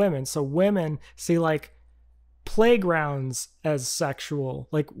sexual to women. So women see playgrounds as sexual.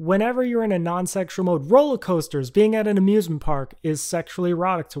 Like whenever you're in a non-sexual mode, roller coasters, being at an amusement park is sexually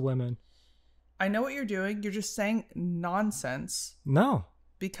erotic to women. I know what you're doing. You're just saying nonsense. No.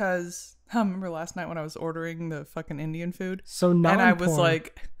 Because I remember last night when I was ordering the fucking Indian food. So non-porn. And I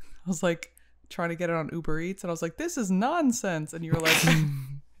was like trying to get it on Uber Eats, and I was like, this is nonsense. And you were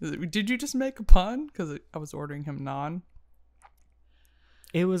like, did you just make a pun? Because I was ordering him non.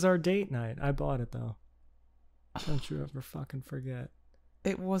 It was our date night. I bought it though. Don't you ever fucking forget.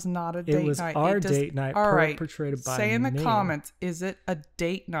 It was not a date night. It was our date night perpetrated by me. Say in the comments, is it a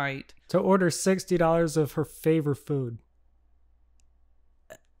date night? To order $60 of her favorite food.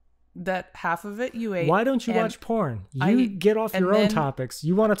 That half of it you ate. Why don't you watch porn? You get off your own topics.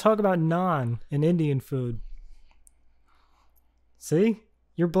 You want to talk about naan and Indian food. See?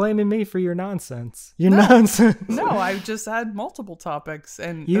 You're blaming me for your nonsense. Nonsense. No, I just had multiple topics.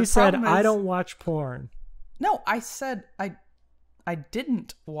 And you said, I don't watch porn. No, I said I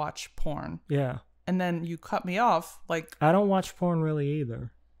didn't watch porn. Yeah. And then you cut me off. Like, I don't watch porn really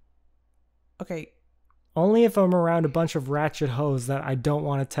either. Okay. Only if I'm around a bunch of ratchet hoes that I don't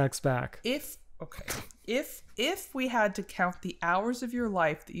want to text back. If we had to count the hours of your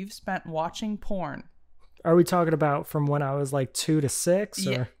life that you've spent watching porn. Are we talking about from when I was like 2 to 6?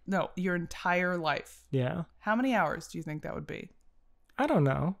 Or? Yeah, no, your entire life. Yeah. How many hours do you think that would be? I don't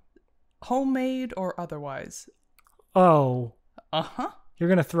know. Homemade or otherwise? Oh. Uh-huh. You're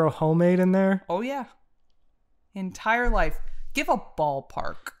going to throw homemade in there? Oh, yeah. Entire life. Give a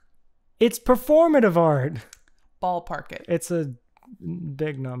ballpark. It's performative art. Ballpark it. It's a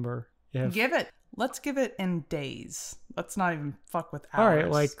big number. Give it. Let's give it in days. Let's not even fuck with hours. All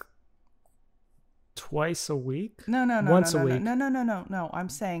right, like twice a week? No. Once a week. No. I'm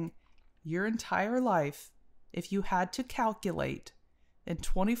saying your entire life, if you had to calculate in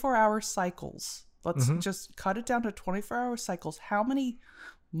 24-hour cycles, let's just cut it down to 24-hour cycles. How many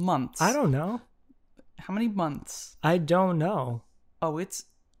months? I don't know. How many months? I don't know. Oh, it's...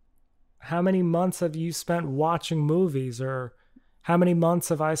 How many months have you spent watching movies, or how many months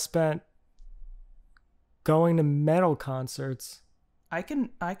have I spent going to metal concerts? I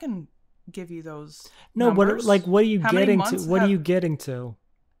can give you those. No, numbers. But what are you getting to? What are you getting to?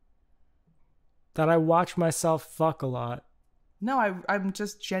 That I watch myself fuck a lot. No, I'm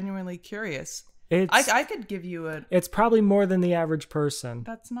just genuinely curious. I could give you a... It's probably more than the average person.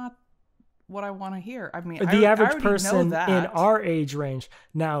 That's not what I want to hear. I mean, the average person in our age range.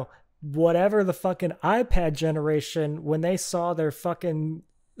 Now, whatever the fucking iPad generation, when they saw their fucking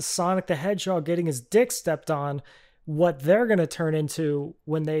Sonic the Hedgehog getting his dick stepped on, what they're going to turn into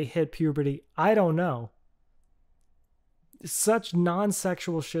when they hit puberty, I don't know. Such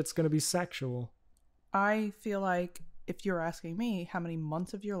non-sexual shit's going to be sexual. I feel like if you're asking me, how many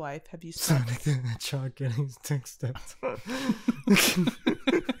months of your life have you spent... Sonic the Hedgehog getting his dick stepped on.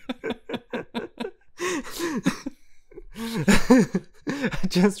 I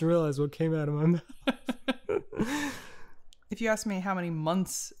just realized what came out of my mouth. If you ask me how many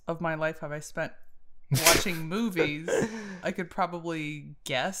months of my life have I spent watching movies, I could probably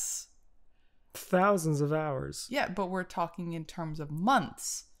guess. Thousands of hours. Yeah, but we're talking in terms of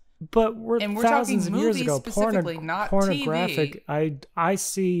months. But we're thousands of years ago. Specifically, not pornographic, TV. I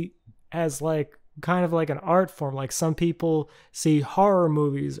see as like kind of like an art form. Like some people see horror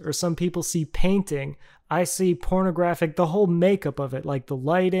movies, or some people see painting. I see pornographic, the whole makeup of it, like the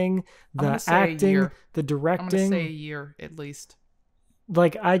lighting, the acting, the directing. I'm going to say a year at least.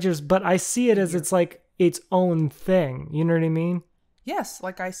 Like but I see it as it's like its own thing. You know what I mean? Yes,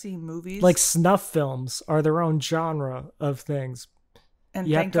 like I see movies. Like snuff films are their own genre of things. And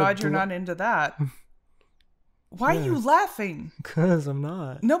thank God you're not into that. Why are you laughing? Because I'm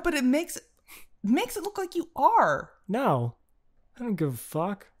not. No, but it makes it look like you are. No, I don't give a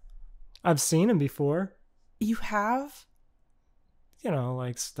fuck. I've seen them before. You have? You know,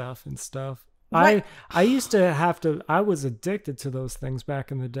 like stuff and stuff. What? I used to I was addicted to those things back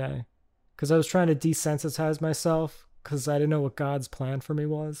in the day. Because I was trying to desensitize myself. Because I didn't know what God's plan for me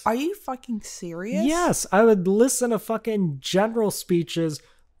was. Are you fucking serious? Yes, I would listen to fucking general speeches,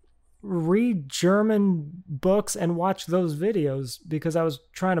 read German books, and watch those videos. Because I was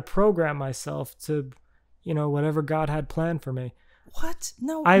trying to program myself to, whatever God had planned for me. What?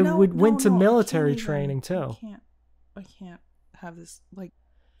 No, I went to military training too. I can't have this, like...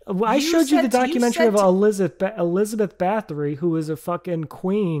 Well, I showed you the documentary of Elizabeth Bathory, who was a fucking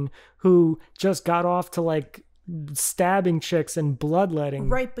queen who just got off to like stabbing chicks and bloodletting.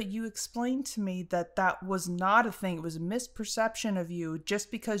 Right, but you explained to me that was not a thing. It was a misperception of you.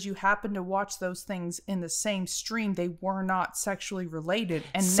 Just because you happened to watch those things in the same stream, they were not sexually related.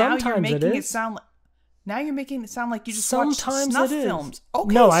 And Sometimes now you're making it sound like... Now you're making it sound like you just Sometimes watched snuff it is. films.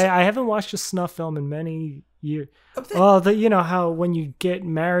 Okay. No, I haven't watched a snuff film in many years. Oh, you know how when you get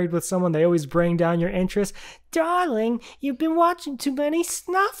married with someone, they always bring down your interest. Darling, you've been watching too many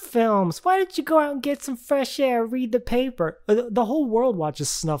snuff films. Why don't you go out and get some fresh air, read the paper? The whole world watches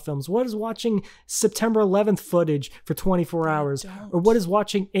snuff films. What is watching September 11th footage for 24 hours? Or what is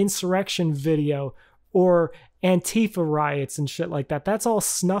watching insurrection video or Antifa riots and shit like that? That's all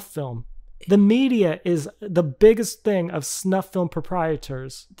snuff film. The media is the biggest thing of snuff film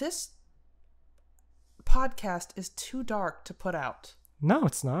proprietors. This podcast is too dark to put out. No,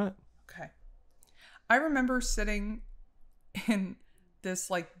 it's not. Okay. I remember sitting in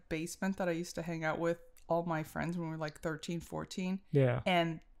this like basement that I used to hang out with all my friends when we were like 13, 14. Yeah.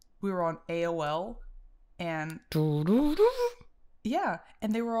 And we were on AOL and yeah,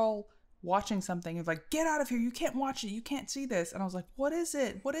 and they were all watching something. It's like, get out of here. You can't watch it. You can't see this. And I was like, what is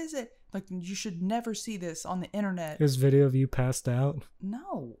it? What is it? Like, you should never see this on the internet. There's video of you passed out.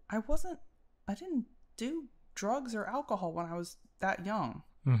 No, I didn't do drugs or alcohol when I was that young.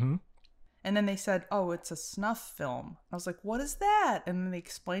 Mm-hmm. And then they said, oh, it's a snuff film. I was like, what is that? And then they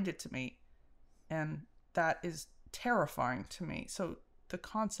explained it to me. And that is terrifying to me. So the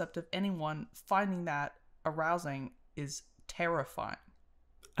concept of anyone finding that arousing is terrifying.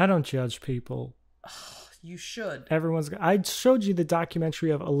 I don't judge people. You should. I showed you the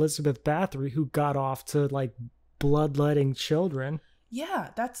documentary of Elizabeth Bathory who got off to like bloodletting children. Yeah,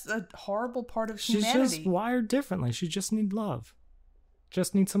 that's a horrible part of humanity. She's just wired differently. She just needs love.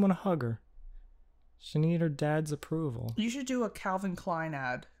 Just needs someone to hug her. She needs her dad's approval. You should do a Calvin Klein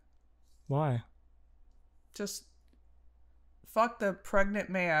ad. Why? Just fuck the pregnant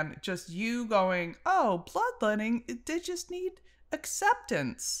man. Just you going, oh, bloodletting, they just need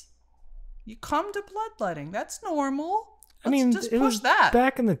acceptance. You come to bloodletting. That's normal. Just it push was that.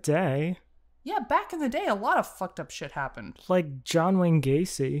 Back in the day. Yeah, back in the day, a lot of fucked up shit happened. Like John Wayne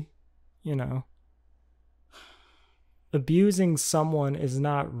Gacy, you know. Abusing someone is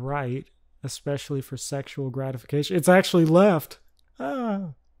not right, especially for sexual gratification. It's actually left.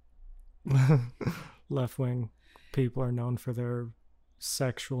 Left-wing people are known for their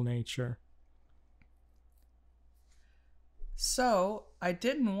sexual nature. So, I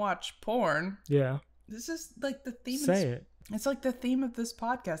didn't watch porn. Yeah. This is like the theme. Say it. It's like the theme of this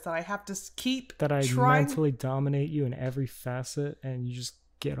podcast that I have to keep that I trying. Mentally dominate you in every facet and you just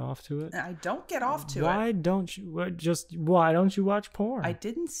get off to it. I don't get off to why it. Why don't you watch porn? I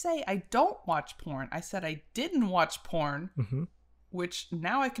didn't say I don't watch porn. I said I didn't watch porn, mm-hmm. which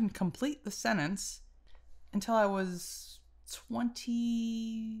now I can complete the sentence until I was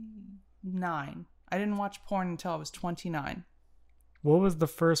 29. I didn't watch porn until I was 29. What was the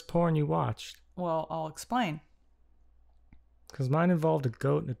first porn you watched? Well, I'll explain. Because mine involved a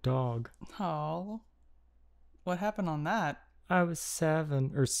goat and a dog. Oh. What happened on that? I was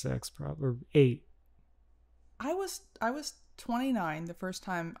 7 or 6, probably, or 8. I was 29 the first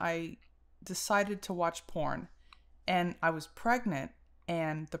time I decided to watch porn. And I was pregnant.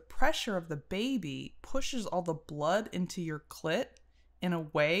 And the pressure of the baby pushes all the blood into your clit in a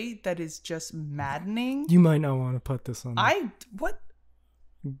way that is just maddening. You might not want to put this on. What?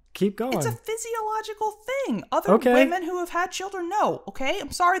 Keep going. It's a physiological thing. Other women who have had children know. Okay, I'm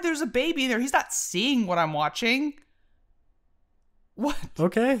sorry. There's a baby there. He's not seeing what I'm watching. What?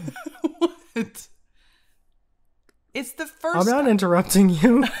 Okay. What? It's the first. I'm not interrupting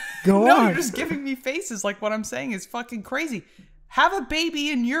you. Go no, on. You're just giving me faces like what I'm saying is fucking crazy. Have a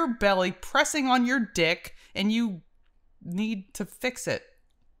baby in your belly pressing on your dick, and you need to fix it.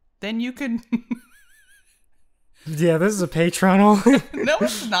 Then you can. Yeah, this is a Patreon only. No,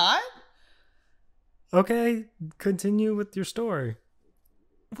 it's not. Okay, continue with your story.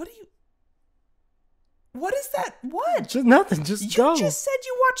 What is that? What? Just nothing, just go. You just said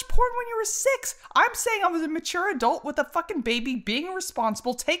you watched porn when you were 6. I'm saying I was a mature adult with a fucking baby, being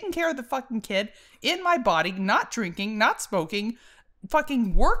responsible, taking care of the fucking kid in my body, not drinking, not smoking,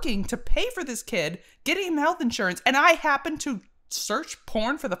 fucking working to pay for this kid, getting him health insurance, and I happen to search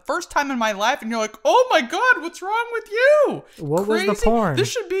porn for the first time in my life, and you're like, oh my god, what's wrong with you? What Crazy? Was the porn?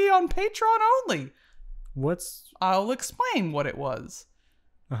 This should be on Patreon only. I'll explain what it was.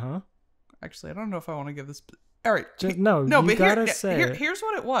 Uh-huh. Actually, I don't know if I want to give this. All right. No, you but gotta say it. Here's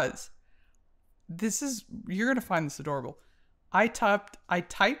what it was. You're going to find this adorable. I typed.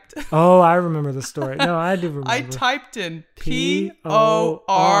 Oh, I remember the story. No, I do remember. I typed in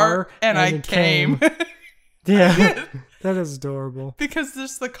POR and I came. Yeah, that is adorable. Because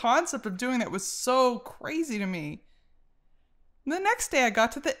just the concept of doing that was so crazy to me. The next day I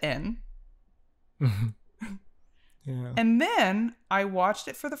got to the N. Yeah. And then I watched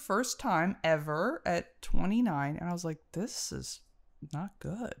it for the first time ever at 29, and I was like, this is not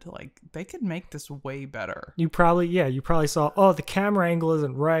good. Like, they could make this way better. You probably saw, oh, the camera angle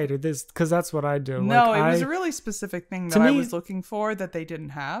isn't right, or this, because that's what I do. No, like, it was a really specific thing that I was looking for that they didn't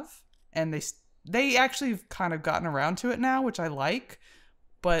have, and they actually have kind of gotten around to it now, which I like.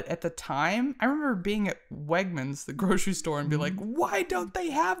 But at the time, I remember being at Wegmans, the grocery store, and be like, why don't they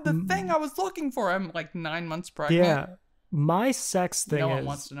have the thing I was looking for? I'm like 9 months pregnant. Yeah. My sex thing No one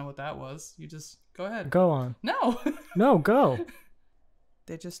wants to know what that was. You just go ahead. Go on. No. No, go.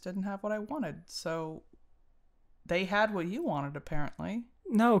 They just didn't have what I wanted. So they had what you wanted, apparently.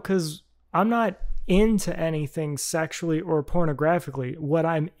 No, because I'm not into anything sexually or pornographically. What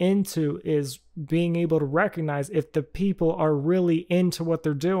I'm into is being able to recognize if the people are really into what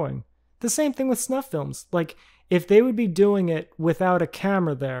they're doing. The same thing with snuff films. Like, if they would be doing it without a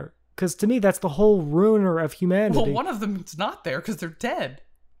camera there, because to me, that's the whole ruiner of humanity. Well, one of them is not there because they're dead.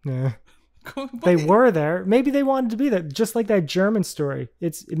 Yeah. They were there. Maybe they wanted to be there. Just like that German story.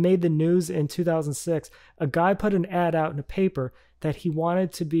 It made the news in 2006. A guy put an ad out in a paper that he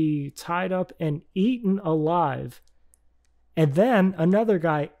wanted to be tied up and eaten alive. And then another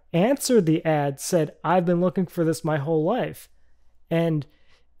guy answered the ad, said, I've been looking for this my whole life. And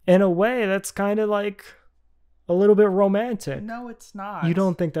in a way, that's kind of like a little bit romantic. No, it's not. You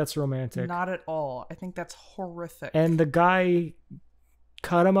don't think that's romantic? Not at all. I think that's horrific. And the guy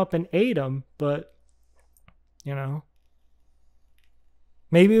cut him up and ate him, but, you know,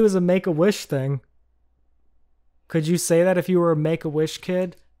 maybe it was a Make-A-Wish thing. Could you say that if you were a Make-A-Wish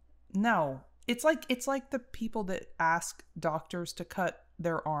kid? No. It's like the people that ask doctors to cut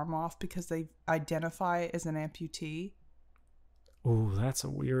their arm off because they identify as an amputee. Ooh, that's a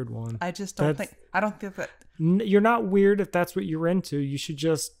weird one. I just don't think that. You're not weird if that's what you're into. You should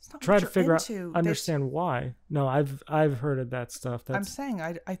just try to figure out, into. understand why. No, I've heard of that stuff. I'm saying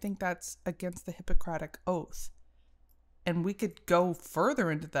I think that's against the Hippocratic Oath. And we could go further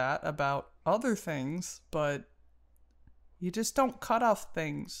into that about other things, but you just don't cut off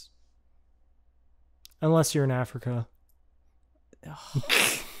things. Unless you're in Africa.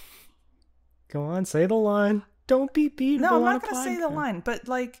 Go on, say the line. Don't be beatable. No, I'm not going to say the line, but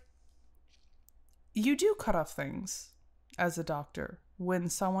like, you do cut off things as a doctor when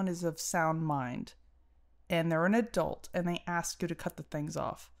someone is of sound mind and they're an adult and they ask you to cut the things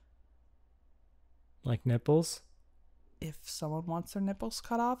off. Like nipples? If someone wants their nipples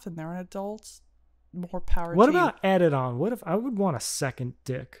cut off and they're an adult, more power to you. What about added on? What if I would want a second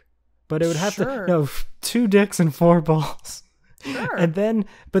dick? But it would have to, no, 2 dicks and 4 balls. Sure.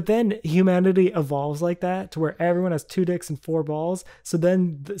 But then humanity evolves like that to where everyone has 2 dicks and 4 balls. So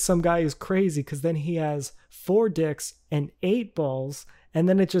then some guy is crazy because then he has 4 dicks and 8 balls. And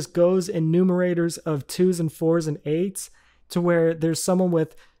then it just goes in numerators of 2s and 4s and 8s to where there's someone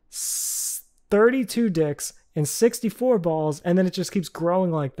with 32 dicks and 64 balls. And then it just keeps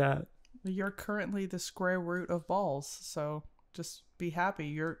growing like that. You're currently the square root of balls. So just be happy.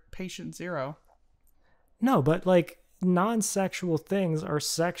 You're patient 0. No, but like, non-sexual things are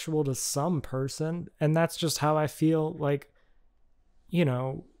sexual to some person, and that's just how I feel like, you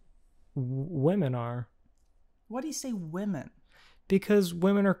know, women are. Why do you say women? Because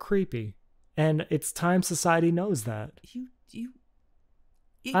women are creepy, and it's time society knows that.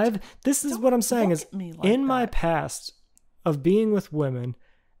 This is what I'm saying is, in my past of being with women,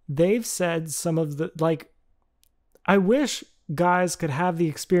 they've said some of the, like, I wish guys could have the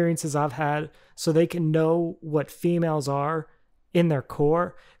experiences I've had so they can know what females are in their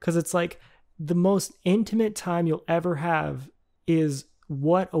core. Because it's like the most intimate time you'll ever have is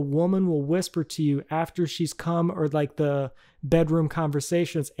what a woman will whisper to you after she's come, or like the bedroom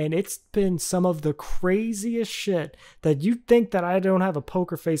conversations. And it's been some of the craziest shit that you think that I don't have a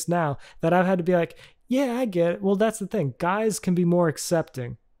poker face now, that I've had to be like, yeah, I get it. Well, that's the thing. Guys can be more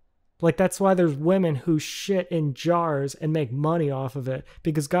accepting. Like, that's why there's women who shit in jars and make money off of it.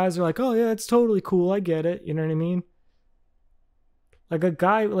 Because guys are like, oh, yeah, it's totally cool. I get it. You know what I mean? Like a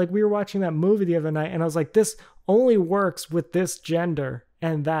guy, like we were watching that movie the other night and I was like, this only works with this gender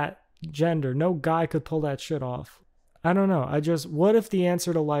and that gender. No guy could pull that shit off. I don't know. What if the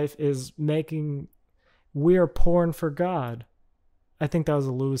answer to life is making we're porn for God? I think that was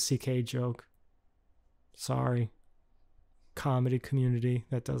a Louis C.K. joke. Sorry. Comedy community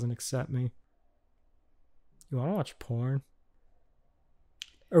that doesn't accept me. You want to watch porn?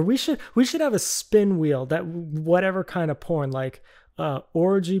 Or we should have a spin wheel that whatever kind of porn, like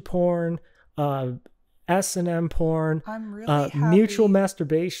orgy porn, S&M porn, I'm really happy mutual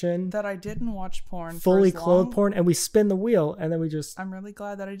masturbation, that I didn't watch porn, fully clothed porn, and we spin the wheel and then we just. I'm really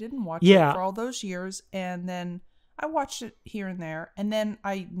glad that I didn't watch it for all those years, and then I watched it here and there, and then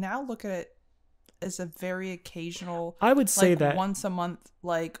I now look at it as a very occasional, I would say like, that once a month,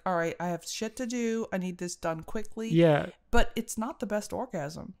 like, all right, I have shit to do, I need this done quickly. Yeah. But it's not the best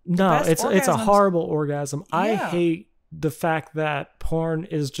orgasm. No, it's a horrible orgasm. Yeah. I hate the fact that porn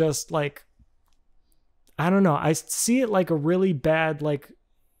is just like, I don't know. I see it like a really bad, like,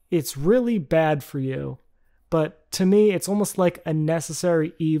 it's really bad for you. But to me, it's almost like a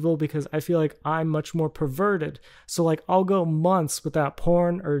necessary evil because I feel like I'm much more perverted. So, like, I'll go months without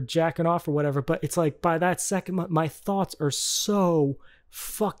porn or jacking off or whatever. But it's like by that second month, my thoughts are so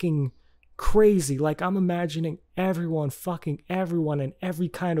fucking crazy. Like, I'm imagining everyone fucking everyone in every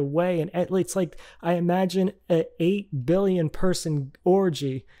kind of way. And it's like I imagine an 8 billion person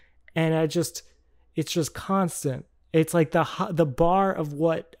orgy. And it's just constant. It's like the bar of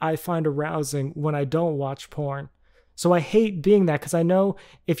what I find arousing when I don't watch porn. So I hate being that because I know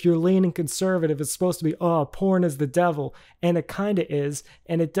if you're leaning conservative, it's supposed to be, oh, porn is the devil. And it kind of is.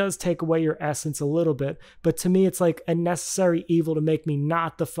 And it does take away your essence a little bit. But to me, it's like a necessary evil to make me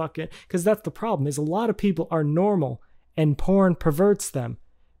not the fucking... Because that's the problem, is a lot of people are normal and porn perverts them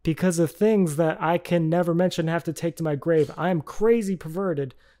because of things that I can never mention and have to take to my grave. I am crazy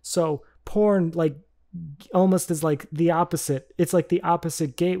perverted. So porn, like, almost is like the opposite. It's like the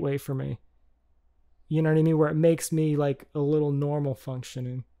opposite gateway for me. You know what I mean? Where it makes me like a little normal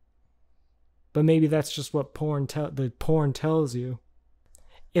functioning. But maybe that's just what the porn tells you.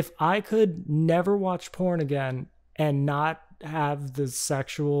 If I could never watch porn again and not have the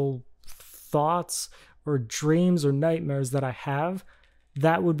sexual thoughts or dreams or nightmares that I have,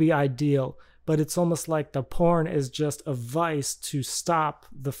 that would be ideal. But it's almost like the porn is just a vice to stop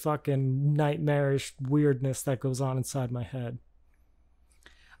the fucking nightmarish weirdness that goes on inside my head.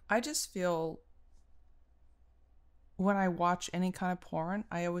 I just feel when I watch any kind of porn,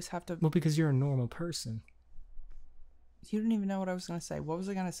 I always have to... Well, because you're a normal person. You didn't even know what I was going to say. What was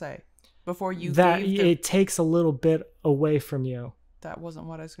I going to say? Before you that gave it takes a little bit away from you. That wasn't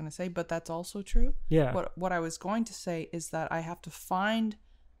what I was going to say, but that's also true. Yeah. What I was going to say is that I have to find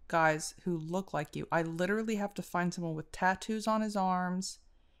guys who look like you. I literally have to find someone with tattoos on his arms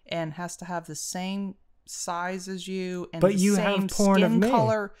and has to have the same size as you and but the you same have porn skin of me.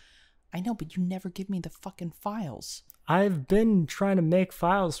 color. I know, but you never give me the fucking files. I've been trying to make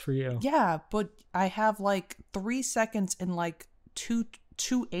files for you. Yeah, but I have like 3 seconds in like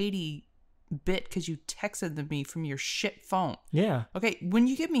 280 bit because you texted them me from your shit phone. Yeah. Okay, when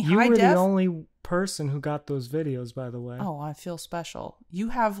you give me you high were def... the only person who got those videos, by the way. Oh, I feel special. You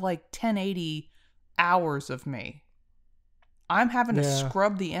have like 1080 hours of me. I'm having to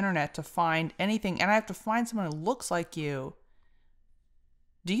scrub the internet to find anything, and I have to find someone who looks like you.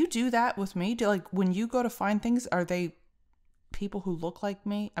 Do you do that with me? When you go to find things, are they people who look like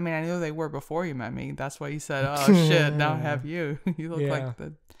me? I mean, I know they were before you met me. That's why you said, oh shit, now I have you. You look like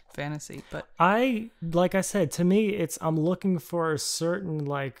the fantasy. But like I said, to me, I'm looking for a certain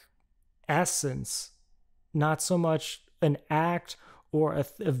like essence, not so much an act or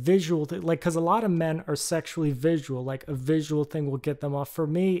a visual thing. Like, because a lot of men are sexually visual. Like, a visual thing will get them off. For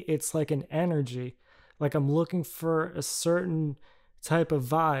me, it's like an energy. Like, I'm looking for a certain type of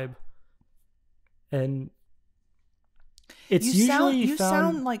vibe, and it's you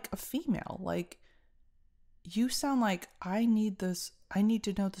sound like a female. Like, you sound like I need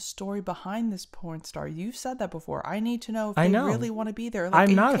to know the story behind this porn star. You've said that before. I need to know if they really want to be there. Like,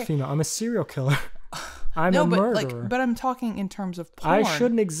 I'm not a female. I'm a serial killer. I'm a murderer. But I'm talking in terms of porn. I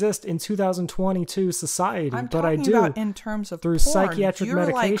shouldn't exist in 2022 society, but I do. About in terms of through porn. psychiatric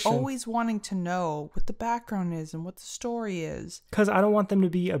medication. You're like always wanting to know what the background is and what the story is. Because I don't want them to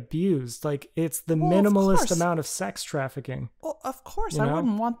be abused. Like, it's the minimalist amount of sex trafficking. Well, of course, I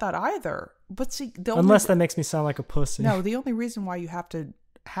wouldn't want that either. But see, unless that makes me sound like a pussy. No, the only reason why you have to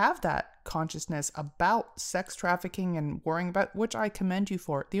have that consciousness about sex trafficking and worrying about, which I commend you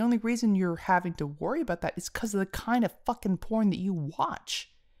for. The only reason you're having to worry about that is because of the kind of fucking porn that you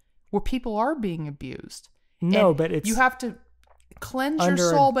watch, where people are being abused. No, and but it's... You have to cleanse your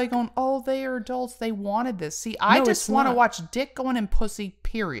soul by going, oh, they are adults, they wanted this. See, I just want to watch dick going in pussy,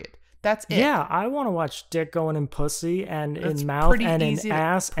 period. That's it. Yeah, I want to watch dick going in pussy and in mouth and in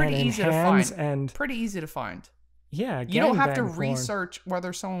ass and in hands and... Pretty easy to find. Yeah, you don't have to porn. research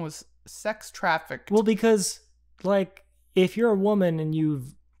whether someone was sex trafficked. Well, because like if you're a woman and you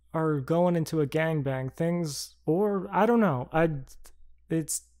are going into a gangbang, things, or I don't know,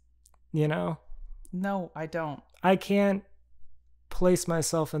 it's, you know. No, I don't. I can't place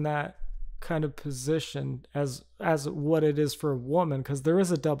myself in that kind of position as what it is for a woman, because there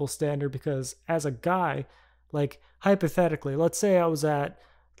is a double standard. Because as a guy, like hypothetically, let's say I was at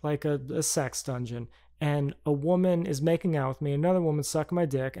like a sex dungeon. and a woman is making out with me, another woman's sucking my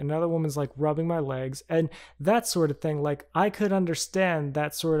dick, another woman's like rubbing my legs, and that sort of thing. Like, I could understand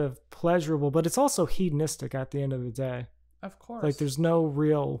that sort of pleasurable, but it's also hedonistic at the end of the day. Of course. Like, there's no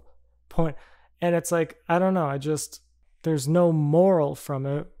real point. And it's like, I don't know, there's no moral from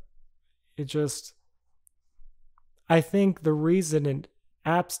it. It just, I think the reason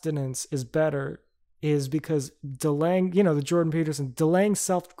abstinence is better is because delaying, the Jordan Peterson, delaying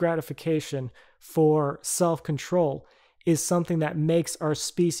self-gratification for self-control is something that makes our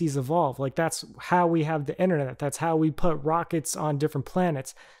species evolve. Like, that's how we have the internet. That's how we put rockets on different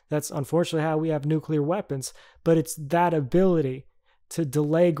planets. That's unfortunately how we have nuclear weapons. But it's that ability to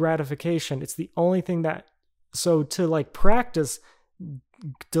delay gratification. It's the only thing so to like practice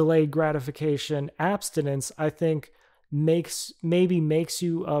delayed gratification, abstinence, I think makes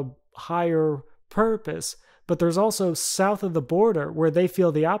you a higher purpose. But there's also south of the border where they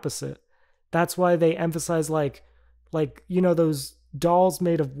feel the opposite. That's why they emphasize like those dolls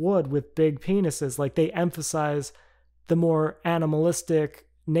made of wood with big penises. Like, they emphasize the more animalistic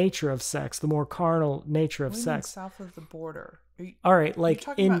nature of sex, the more carnal nature of sex. South of the border. All right, like, are you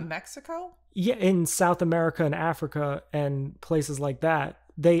talking about Mexico? Yeah, in South America and Africa and places like that,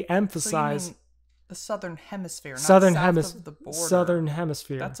 they emphasize. So you mean the southern hemisphere, not southern south of the border. Southern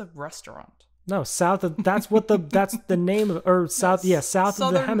hemisphere. That's a restaurant. No, south of that's the name of, or south. Yeah, south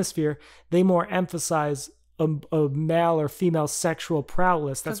of the hemisphere. They more emphasize a male or female sexual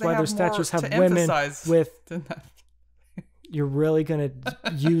prowess. That's why their statues have women with. You're really gonna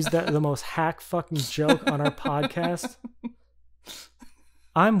use the most hack fucking joke on our podcast?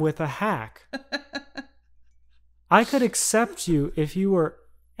 I'm with a hack. I could accept you if you were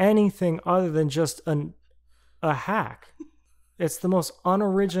anything other than just a hack. It's the most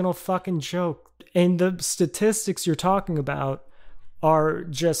unoriginal fucking joke. And the statistics you're talking about are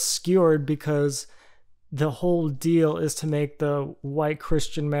just skewered because the whole deal is to make the white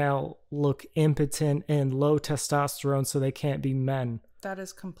Christian male look impotent and low testosterone so they can't be men. That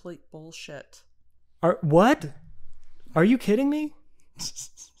is complete bullshit. What? Are you kidding me?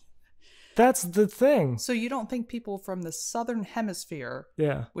 That's the thing. So you don't think people from the southern hemisphere,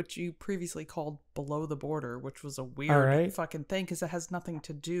 which you previously called below the border, which was a weird fucking thing because it has nothing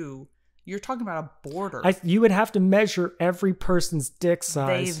to do. You're talking about a border. You would have to measure every person's dick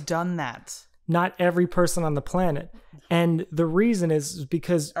size. They've done that. Not every person on the planet. And the reason is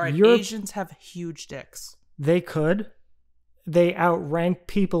because Asians have huge dicks. They could. They outrank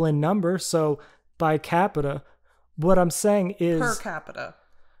people in number, so by capita. What I'm saying is... Per capita.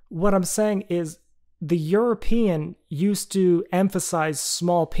 What I'm saying is the European used to emphasize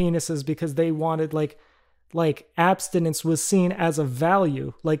small penises because they wanted like abstinence was seen as a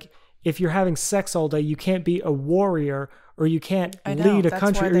value. Like, if you're having sex all day, you can't be a warrior or you can't lead a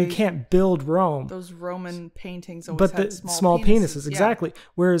country or you can't build Rome. Those Roman paintings always had small penises. Exactly.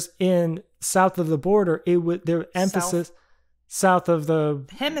 Whereas in south of the border, their emphasis south of the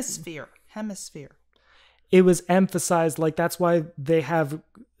hemisphere. It was emphasized, like, that's why they have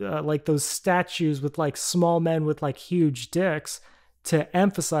like those statues with like small men with like huge dicks to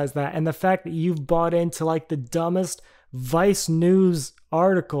emphasize that. And the fact that you've bought into like the dumbest Vice News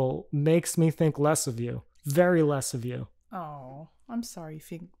article makes me think less of you. Very less of you. Oh, I'm sorry you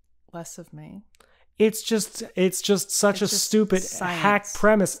think less of me. It's just such a stupid hack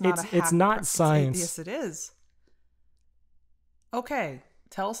premise. It's not science. Yes, it is. Okay,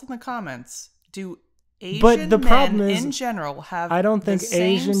 tell us in the comments. Do Asian men in general have I don't think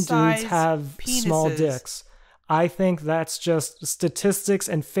Asian dudes have small dicks. I think that's just statistics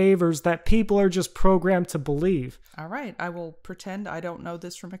and favors that people are just programmed to believe. All right, I will pretend I don't know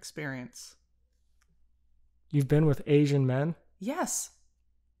this from experience. You've been with Asian men? Yes.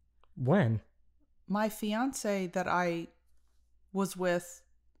 When? My fiance that I was with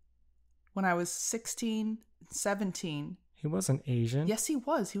when I was 16, 17. He wasn't Asian. Yes, he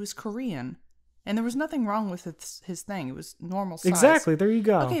was. He was Korean. And there was nothing wrong with his thing. It was normal size. Exactly. There you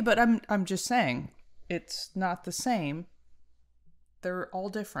go. Okay, but I'm just saying it's not the same. They're all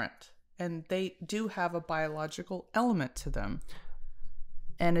different. And they do have a biological element to them.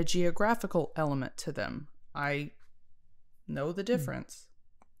 And a geographical element to them. I know the difference.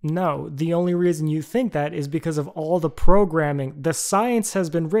 No, the only reason you think that is because of all the programming. The science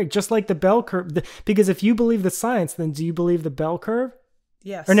has been rigged, just like the bell curve. Because if you believe the science, then do you believe the bell curve?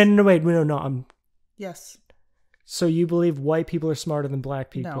 Yes. Or no. Yes. So you believe white people are smarter than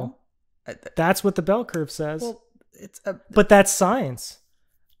black people? No. That's what the bell curve says. Well, but that's science.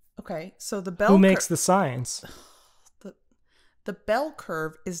 Okay, so the bell curve... Who makes the science? The bell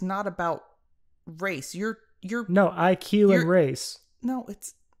curve is not about race. You're No, IQ and race. No,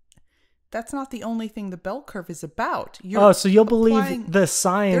 it's... That's not the only thing the bell curve is about. So you'll believe the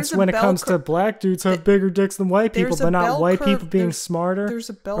science when it comes to black dudes have bigger dicks than white people, but not white people being smarter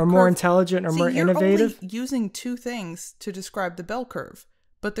or more intelligent or more innovative? You're only using two things to describe the bell curve,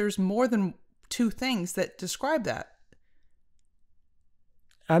 but there's more than two things that describe that.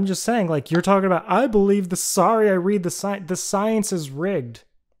 I'm just saying, like, you're talking about, I believe I read the science. The science is rigged.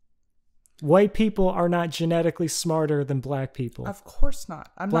 White people are not genetically smarter than black people. Of course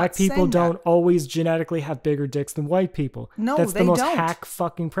not. Black people don't always genetically have bigger dicks than white people. No, that's the most hack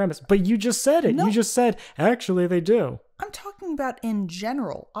fucking premise. But you just said it. No. You just said, actually, they do. I'm talking about in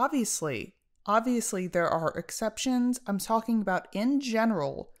general. Obviously, there are exceptions. I'm talking about in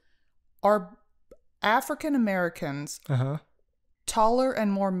general. Are African Americans taller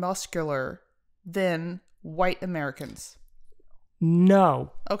and more muscular than white Americans?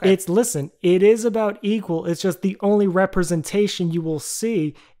 No. Okay. It is about equal. It's just the only representation you will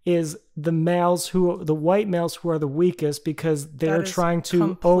see is the white males who are the weakest because they're trying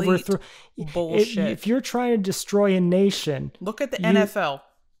to overthrow. Bullshit. If you're trying to destroy a nation. Look at the NFL.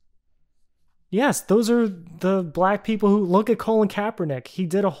 Yes, those are the black people who look at Colin Kaepernick. He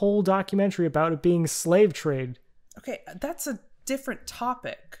did a whole documentary about it being slave trade. Okay, that's a different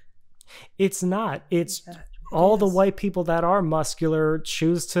topic. It's not. It's all the white people that are muscular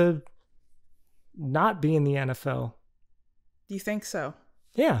choose to not be in the NFL. Do you think so?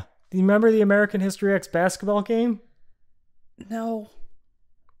 Yeah. Do you remember the American History X basketball game? No.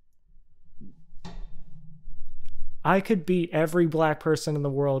 I could beat every black person in the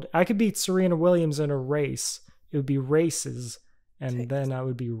world. I could beat Serena Williams in a race. It would be races, and then I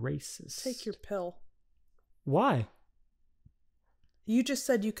would be racist. Take your pill. Why? You just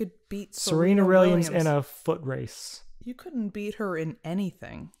said you could beat Serena Williams in a foot race. You couldn't beat her in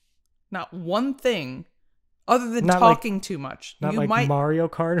anything. Not one thing other than talking too much. Not like Mario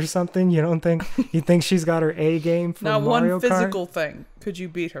Kart or something? You don't think? You think she's got her A game for Mario Kart? Not one physical thing could you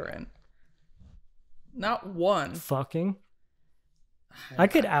beat her in. Not one. Fucking? I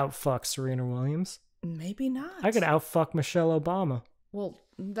could outfuck Serena Williams. Maybe not. I could outfuck Michelle Obama. Well,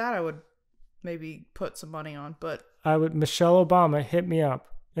 that I would maybe put some money on, but... Michelle Obama, hit me up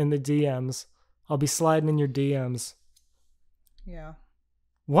in the DMs. I'll be sliding in your DMs. Yeah.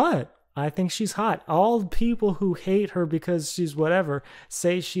 What? I think she's hot. All people who hate her because she's whatever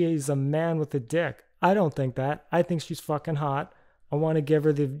say she is a man with a dick. I don't think that. I think she's fucking hot. I want to give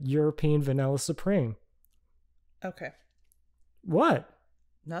her the European Vanilla Supreme. Okay. What?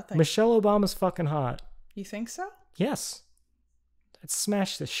 Nothing. Michelle Obama's fucking hot. You think so? Yes. I'd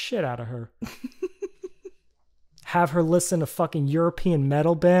smash the shit out of her. Have her listen to fucking European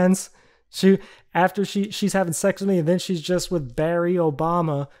metal bands. She's having sex with me, and then she's just with Barry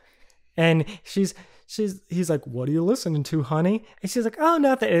Obama, and he's like, "What are you listening to, honey?" And she's like, "Oh,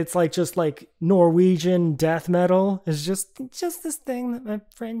 nothing." It's like just like Norwegian death metal. It's just this thing that my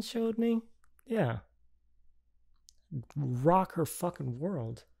friend showed me. Yeah. Rock her fucking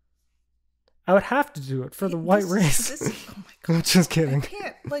world. I would have to do it for the white race. Oh my God. I'm just kidding. I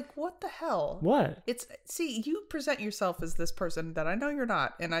can't. Like, what the hell? What? See, you present yourself as this person that I know you're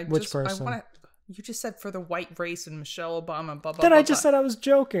not, and Which person? You just said for the white race and Michelle Obama, blah, blah, Then blah. I just said I was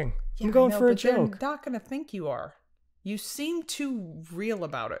joking. Yeah, I'm going for a joke. They're not going to think you are. You seem too real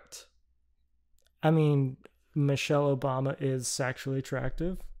about it. I mean, Michelle Obama is sexually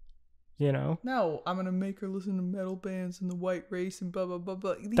attractive. You know? No, I'm going to make her listen to metal bands and the white race and blah, blah, blah,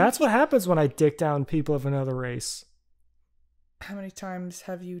 blah. That's what happens when I dick down people of another race. How many times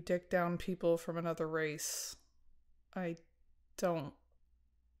have you dicked down people from another race? I don't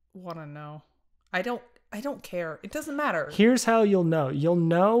want to know. I don't care. It doesn't matter. Here's how you'll know. You'll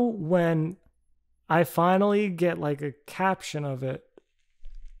know when I finally get like a caption of it.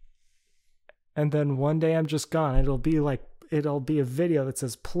 And then one day I'm just gone. It'll be a video that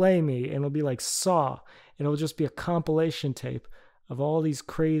says play me, and it'll be like Saw. It'll just be a compilation tape of all these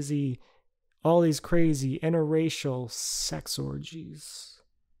crazy interracial sex orgies.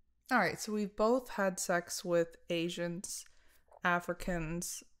 All right, so we've both had sex with Asians,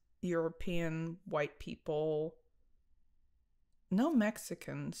 Africans, European, white people. No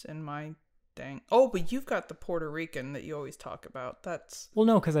Mexicans in my thing. Oh, but you've got the Puerto Rican that you always talk about. That's... Well,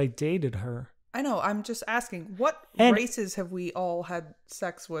 no, because I dated her. I know. I'm just asking, what races have we all had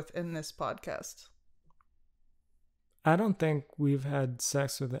sex with in this podcast? I don't think we've had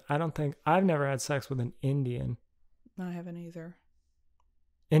sex with it. I've never had sex with an Indian. I haven't either.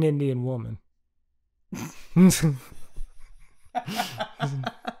 An Indian woman.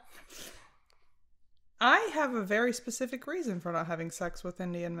 I have a very specific reason for not having sex with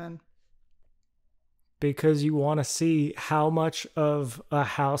Indian men. Because you want to see how much of a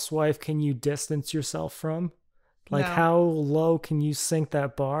housewife can you distance yourself from? Like, No. how low can you sink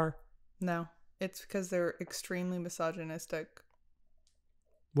that bar? No. It's because they're extremely misogynistic.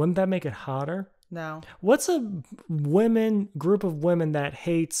 Wouldn't that make it hotter? No. What's a group of women that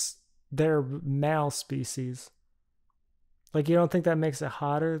hates their male species? Like, you don't think that makes it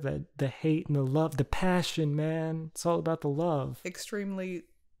hotter? That the hate and the love, the passion, man. It's all about the love. Extremely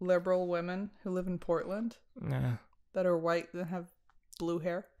liberal women who live in Portland Nah. that are white and have blue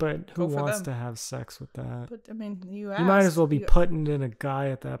hair. But who Go for wants them. to have sex with that? But I mean, you asked. You might as well be putting in a guy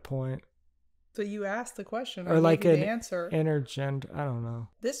at that point. So you asked the question. Or I like gave an you the answer. intergender. I don't know.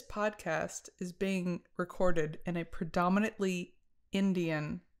 This podcast is being recorded in a predominantly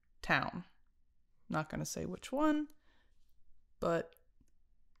Indian town. Not going to say which one, but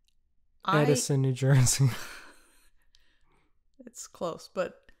Edison, New Jersey. It's close,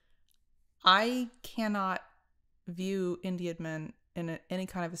 but I cannot view Indian men in any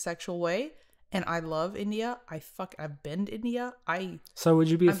kind of a sexual way, and I love India. I've been to India. So would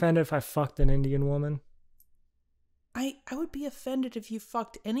you be offended if I fucked an Indian woman? I would be offended if you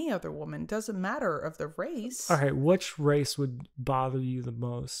fucked any other woman. Doesn't matter of the race. All right, which race would bother you the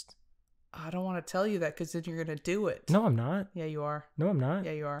most? I don't want to tell you that because then you're going to do it. No, I'm not. Yeah, you are. No, I'm not.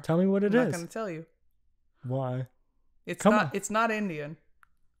 Yeah, you are. Tell me what it is. I'm not going to tell you. Why? It's Come not. on. It's not Indian.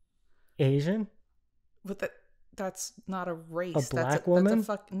 Asian? But that's not a race. A black woman?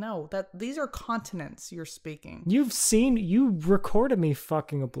 No. These are continents you're speaking. You recorded me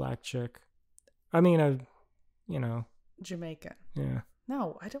fucking a black chick. I mean, Jamaican. Yeah.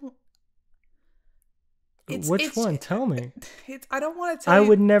 No, I don't. Which one? Tell me. I don't want to tell you. I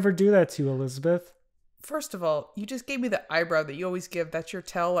would never do that to you, Elizabeth. First of all, you just gave me the eyebrow that you always give. That's your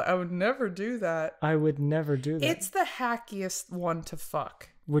tell. I would never do that. I would never do that. It's the hackiest one to fuck.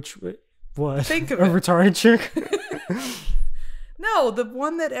 What? Think of a it. retarded chick? No, the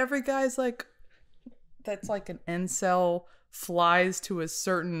one that every guy's like, that's like an incel, flies to a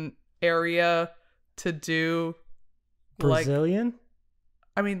certain area to do. Brazilian?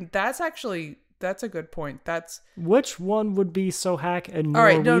 I mean, that's a good point. Which one would be so hack? A Norwegian? All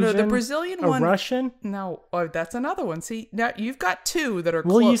right, no, the Brazilian one. A Russian? No, that's another one. See, now you've got two that are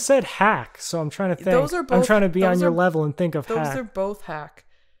Well, you said hack, so I'm trying to think. Those are both, I'm trying to be on your level and think of hack. Those are both hack.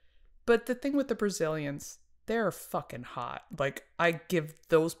 But the thing with the Brazilians, they're fucking hot. Like, I give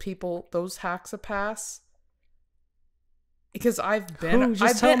those hacks a pass. Because I've been,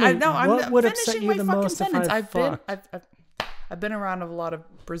 what would upset you the most if I fucked? I've been around a lot of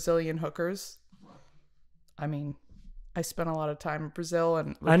Brazilian hookers. I mean, I spent a lot of time in Brazil,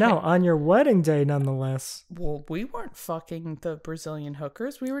 and I know on your wedding day, nonetheless. Well, we weren't fucking the Brazilian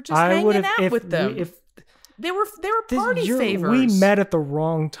hookers. We were just hanging out with them. They were party favors. We met at the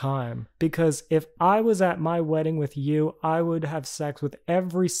wrong time, because if I was at my wedding with you, I would have sex with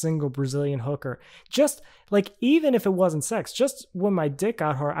every single Brazilian hooker. Just like, even if it wasn't sex, just when my dick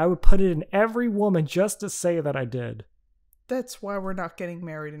got hard, I would put it in every woman just to say that I did. That's why we're not getting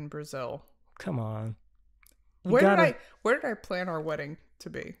married in Brazil. Come on. Where did I plan our wedding to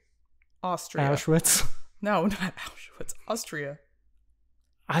be? Austria. Auschwitz? No, not Auschwitz. Austria.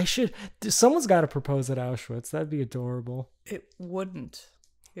 Someone's got to propose at Auschwitz. That'd be adorable. It wouldn't.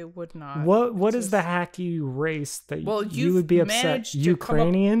 It would not. What is the hacky race that you would be upset?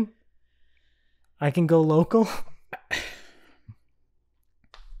 Ukrainian? I can go local?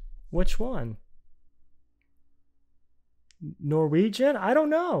 Which one? Norwegian? I don't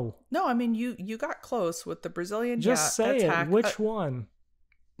know. No, I mean, you got close with the Brazilian. Just say it. Hack. Which one?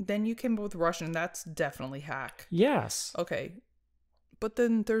 Then you came up with Russian. That's definitely hack. Yes. Okay. But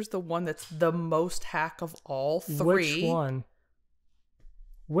then there's the one that's the most hack of all three.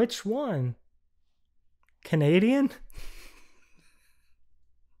 Which one? Canadian?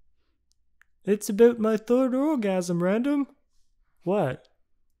 It's about my third orgasm, RanDoM. What?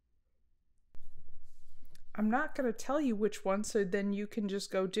 I'm not going to tell you which one, so then you can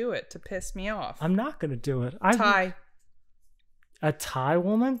just go do it to piss me off. I'm not going to do it. Thai. A Thai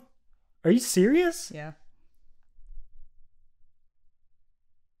woman? Are you serious? Yeah.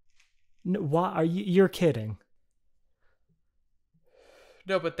 No, why are you? You're kidding.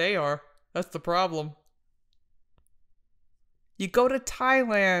 No, but they are. That's the problem. You go to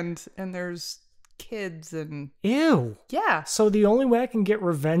Thailand and there's kids and... Ew. Yeah. So the only way I can get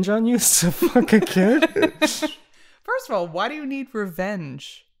revenge on you is to fuck a kid? First of all, why do you need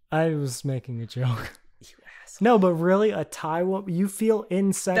revenge? I was making a joke. You asshole. No, but really, a Thai woman? You feel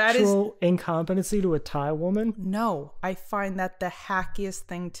sexual incompetency to a Thai woman? No, I find that the hackiest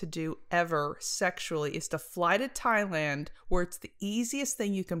thing to do ever sexually is to fly to Thailand, where it's the easiest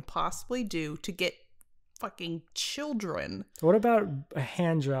thing you can possibly do to get fucking children. What about a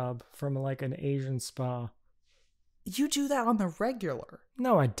hand job from like an Asian spa? You do that on the regular.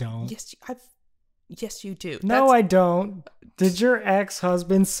 No, I don't. Yes, you do. No, I don't. Did your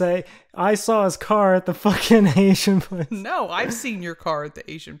ex-husband say, I saw his car at the fucking Asian place? No, I've seen your car at the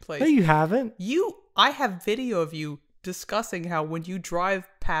Asian place. No, you haven't. I have video of you discussing how when you drive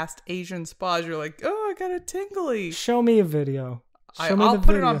past Asian spas, you're like, oh, I got a tingly. Show me a video. I'll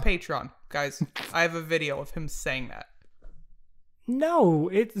put it on Patreon, guys. I have a video of him saying that. No,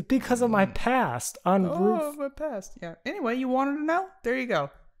 it's because of my past. My past. Yeah. Anyway, you wanted to know? There you go.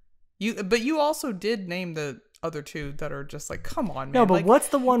 But you also did name the other two that are just like, come on, man. No, but like, what's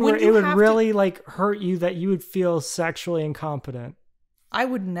the one where it would really like hurt you that you would feel sexually incompetent? I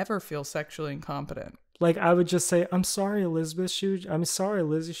would never feel sexually incompetent. Like I would just say, I'm sorry, Elizabeth. I'm sorry,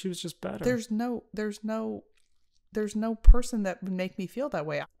 Lizzy. She was just better. There's no person that would make me feel that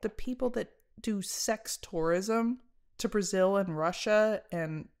way. The people that do sex tourism to Brazil and Russia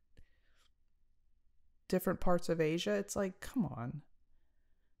and different parts of Asia, it's like, come on.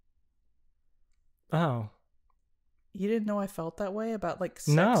 Oh. You didn't know I felt that way about like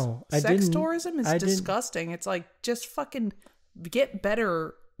sex? No, I sex didn't. tourism is disgusting. It's like, just fucking get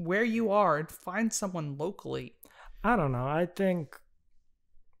better where you are and find someone locally. I don't know.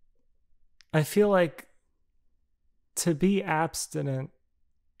 I feel like to be abstinent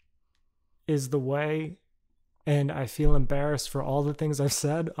is the way, and I feel embarrassed for all the things I've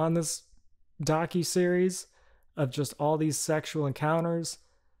said on this docu-series of just all these sexual encounters.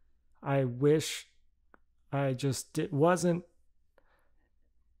 I wish I just wasn't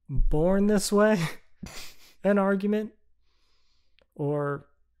born this way. An argument. Or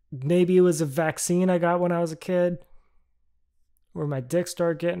maybe it was a vaccine I got when I was a kid, where my dick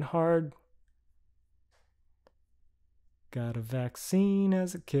started getting hard. Got a vaccine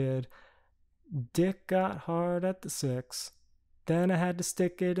as a kid. Dick got hard at the 6. Then I had to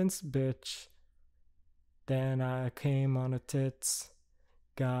stick it in some bitch. Then I came on a tits.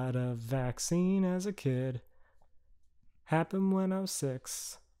 Got a vaccine as a kid. Happened when I was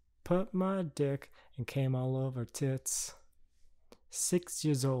 6. Put my dick and came all over tits. 6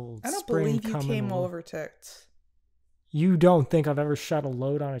 years old. I don't believe you came all over tits. You don't think I've ever shot a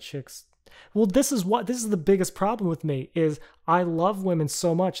load on a chick's... Well, this is the biggest problem with me, is I love women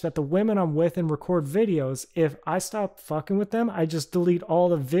so much that the women I'm with and record videos, if I stop fucking with them, I just delete all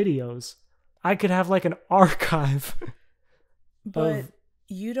the videos. I could have like an archive. But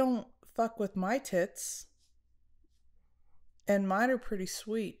you don't fuck with my tits. And mine are pretty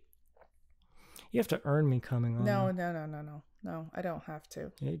sweet. You have to earn me coming on. No, I don't have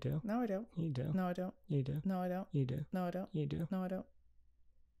to. Yeah, you do. No, I don't. You do. No, I don't. You do. No, I don't. You do. No, I don't. You do. No, I don't.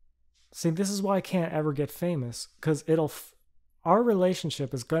 See, this is why I can't ever get famous, because our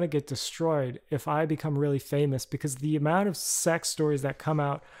relationship is going to get destroyed if I become really famous, because the amount of sex stories that come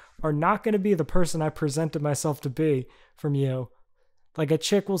out are not going to be the person I presented myself to be from you. Like a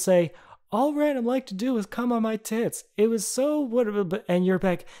chick will say, all RanDoM like to do is come on my tits. It was so whatever, and you're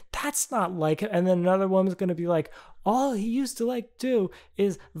like, that's not like it. And then another woman's going to be like, all he used to like do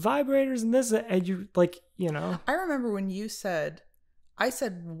is vibrators and this, and you like, you know. I remember when I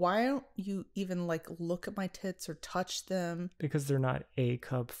said, why don't you even like look at my tits or touch them? Because they're not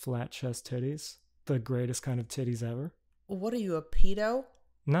A-cup flat chest titties. The greatest kind of titties ever. What are you, a pedo?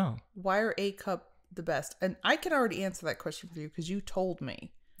 No. Why are A-cup the best? And I can already answer that question for you because you told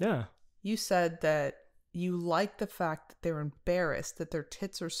me. Yeah. You said that you like the fact that they're embarrassed that their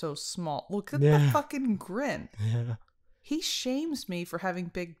tits are so small. Look at the fucking grin. Yeah. He shames me for having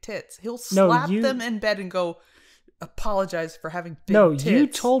big tits. He'll slap them in bed and go, apologize for having big tits. No, you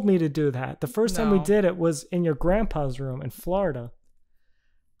told me to do that. The first time we did it was in your grandpa's room in Florida.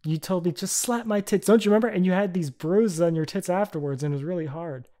 You told me, just slap my tits. Don't you remember? And you had these bruises on your tits afterwards, and it was really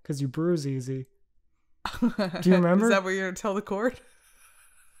hard because you bruise easy. Do you remember? Is that what you're going to tell the court?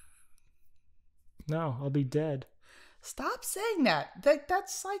 No, I'll be dead. Stop saying that.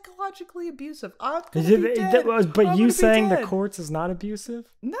 That's psychologically abusive. I'm going to be dead. But you saying the courts is not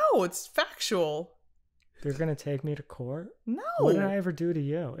abusive? No, it's factual. You're going to take me to court? No. What did I ever do to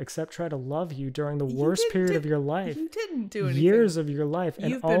you except try to love you during the worst period of your life? You didn't do anything. Years of your life.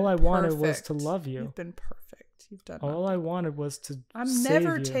 And all I wanted was to love you. You've been perfect. You've done all I wanted was to I'm save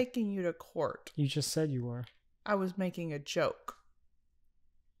never you. taking you to court. You just said you were. I was making a joke.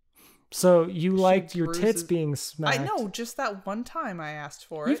 So you liked your tits being smacked. I know, just that one time I asked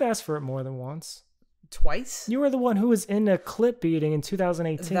for it. You've asked for it more than once. Twice? You were the one who was in a clip beating in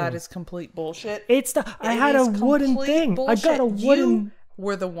 2018. That is complete bullshit. I had a wooden thing. Bullshit. I got a wooden... You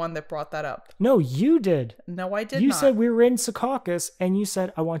were the one that brought that up. No, you did. No, I did not. You said we were in Secaucus, and you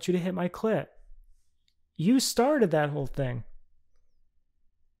said, I want you to hit my clit. You started that whole thing.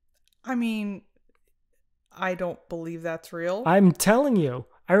 I mean, I don't believe that's real. I'm telling you.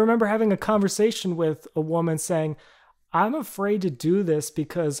 I remember having a conversation with a woman saying, I'm afraid to do this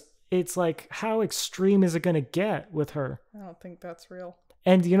because it's like, how extreme is it going to get with her? I don't think that's real.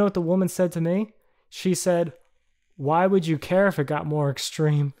 And you know what the woman said to me? She said, why would you care if it got more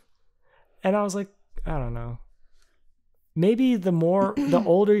extreme? And I was like, I don't know. Maybe the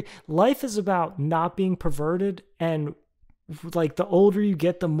older, life is about not being perverted. And like the older you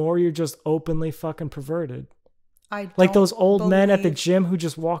get, the more you're just openly fucking perverted. Like those old men at the gym who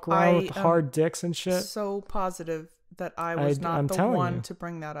just walk around with hard dicks and shit. So positive that I was not the one to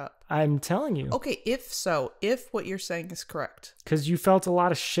bring that up. I'm telling you. Okay, if what you're saying is correct. Because you felt a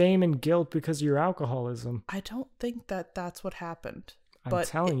lot of shame and guilt because of your alcoholism. I don't think that that's what happened. I'm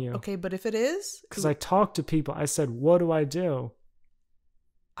telling you. Okay, but if it is... Because I talked to people. I said, what do I do?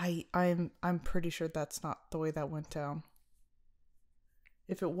 I'm pretty sure that's not the way that went down.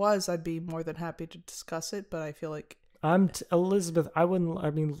 If it was, I'd be more than happy to discuss it, but I feel like... Elizabeth, I wouldn't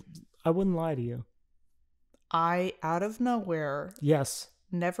lie to you. Out of nowhere... Yes.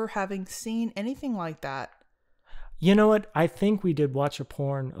 Never having seen anything like that. You know what? I think we did watch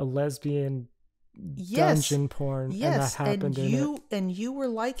a lesbian dungeon porn. Yes, and that happened and you were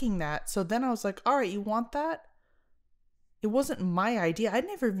liking that. So then I was like, all right, you want that? It wasn't my idea. I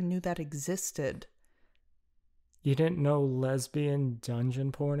never even knew that existed. You didn't know lesbian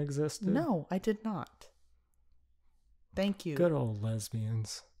dungeon porn existed? No, I did not. Thank you. Good old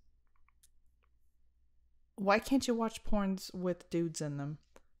lesbians. Why can't you watch porns with dudes in them?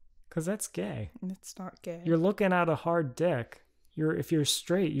 Because that's gay. It's not gay. You're looking at a hard dick. If you're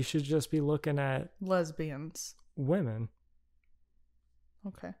straight, you should just be looking at... lesbians. Women.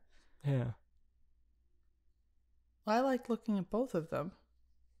 Okay. Yeah. I like looking at both of them.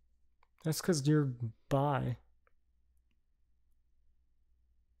 That's because you're bi.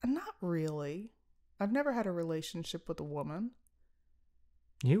 Not really. I've never had a relationship with a woman.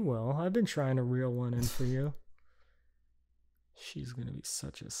 You will. I've been trying to reel one in for you. She's going to be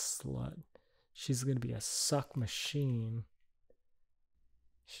such a slut. She's going to be a suck machine.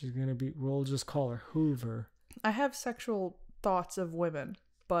 She's going to be... We'll just call her Hoover. I have sexual thoughts of women,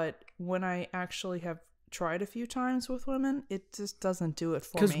 but when I actually have tried a few times with women, it just doesn't do it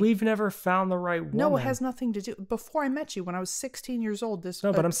for me. Because we've never found the right woman. No, it has nothing to do... Before I met you, when I was 16 years old, this...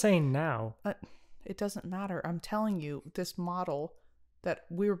 No, but I'm saying now. It doesn't matter. I'm telling you, this model... that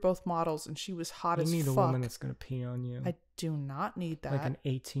we were both models and she was hot as fuck. You need a woman that's going to pee on you. I do not need that. Like an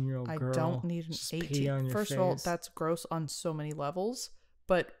 18-year-old girl. I don't need an 18. First of all, that's gross on so many levels.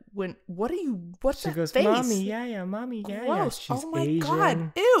 But what's she that goes, face? Mommy, yeah, mommy, yeah. Gross. She's oh my Asian.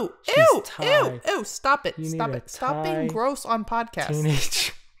 God. Ew, ew. Stop it. Stop being gross on podcasts.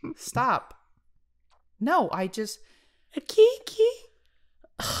 Teenage. Stop. No, I just... A kiki.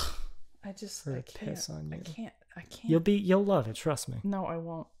 I just... For I a can't. piss on you. I can't. You'll love it, trust me. No, I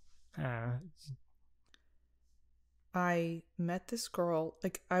won't. I met this girl,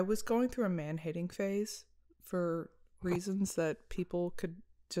 like I was going through a man-hating phase for reasons that people could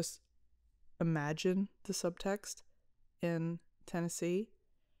just imagine the subtext in Tennessee.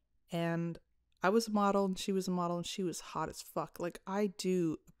 And I was a model and she was a model and she was hot as fuck. Like, I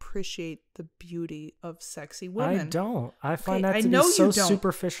do appreciate the beauty of sexy women. I don't. I find that to be so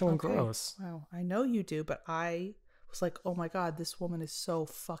superficial and gross. Wow, I know you do, but I was like, oh my God, this woman is so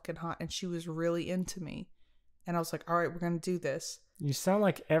fucking hot. And she was really into me. And I was like, all right, we're going to do this. You sound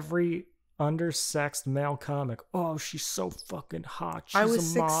like every undersexed male comic. Oh, she's so fucking hot. She's I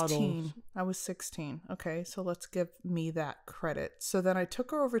was a model. 16. I was 16. Okay, so let's give me that credit. So then I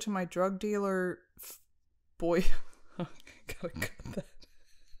took her over to my drug dealer boy. Gotta cut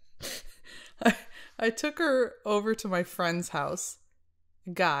that. I took her over to my friend's house.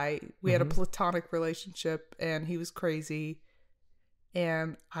 Guy. We had a platonic relationship and he was crazy.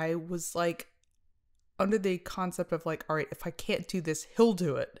 And I was like, under the concept of like, all right, if I can't do this, he'll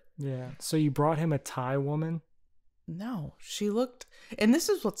do it. Yeah. So you brought him a Thai woman? No, she looked, and this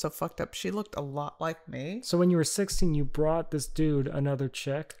is what's so fucked up. She looked a lot like me. So when you were 16, you brought this dude another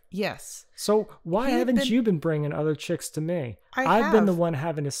chick? Yes. So why haven't you been bringing other chicks to me? I've been the one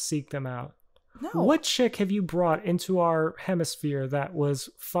having to seek them out. No. What chick have you brought into our hemisphere that was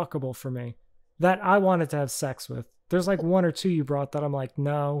fuckable for me? That I wanted to have sex with? There's like one or two you brought that I'm like,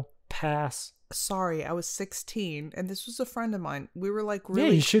 no, pass. Sorry, I was 16, and this was a friend of mine. We were like really...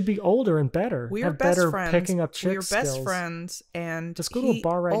 Yeah, you should be older and better. We were best friends. Picking up chick We were best skills. friends, and just go to a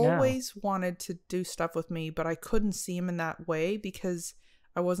bar right now. He always wanted to do stuff with me, but I couldn't see him in that way because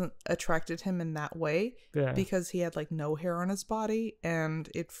I wasn't attracted to him in that way Yeah. because he had like no hair on his body and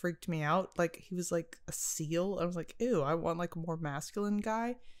it freaked me out. Like he was like a seal. I was like, ew, I want like a more masculine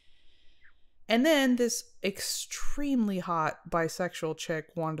guy. And then this extremely hot bisexual chick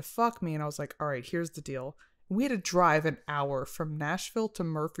wanted to fuck me, and I was like, all right, here's the deal. We had to drive an hour from Nashville to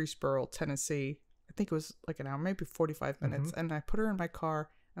Murfreesboro, Tennessee. I think it was like an hour, maybe 45 minutes. And I put her in my car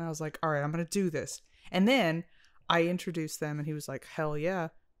and I was like, all right, I'm going to do this. And then I introduced them and he was like, hell yeah,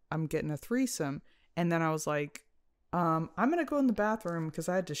 I'm getting a threesome. And then I was like, I'm going to go in the bathroom because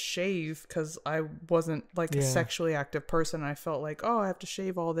I had to shave because I wasn't like a sexually active person. And I felt like, oh, I have to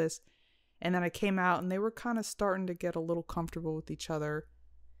shave all this. And then I came out and they were kind of starting to get a little comfortable with each other.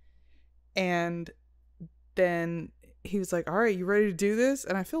 And then he was like, all right, you ready to do this?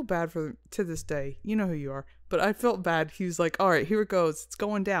 And I feel bad for to this day. You know who you are. But I felt bad. He was like, all right, here it goes. It's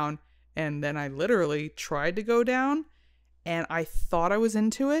going down. And then I literally tried to go down and I thought I was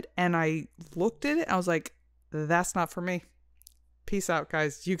into it. And I looked at it. I was like, that's not for me. Peace out,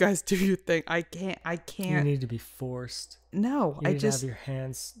 guys. You guys do your thing. I can't. You need to be forced. No, you need to have your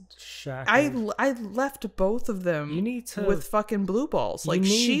hands shackled. I left both of them. You need to with fucking blue balls. Like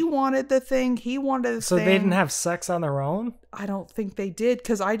she wanted the thing, he wanted the thing. So they didn't have sex on their own? I don't think they did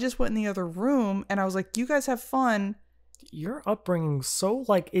because I just went in the other room and I was like, "You guys have fun." Your upbringing, so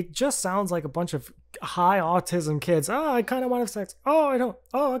like it just sounds like a bunch of high autism kids. Oh, I kind of want to have sex. Oh, I don't.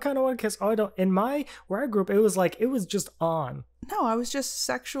 Oh, I kind of want to kiss. Oh, I don't. In where I grew up, it was just on. No, I was just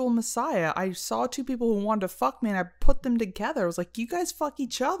sexual messiah. I saw two people who wanted to fuck me and I put them together. I was like, you guys fuck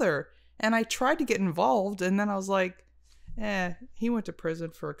each other. And I tried to get involved and then I was like, he went to prison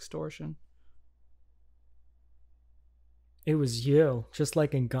for extortion. It was you, just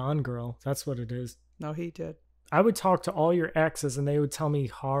like in Gone Girl. That's what it is. No, he did. I would talk to all your exes and they would tell me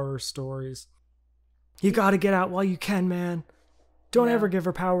horror stories. You got to get out while you can, man. Don't ever give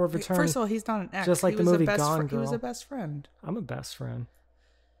her power of attorney. First of all, he's not an ex. Just like the movie Gone Girl. He was a best friend. I'm a best friend.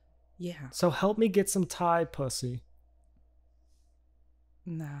 Yeah. So help me get some Thai pussy.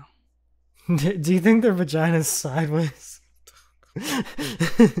 No. Do you think their vagina's sideways?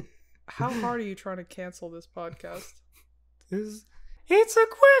 How hard are you trying to cancel this podcast? It's a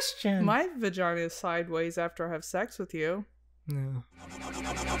question. My vagina is sideways after I have sex with you. No.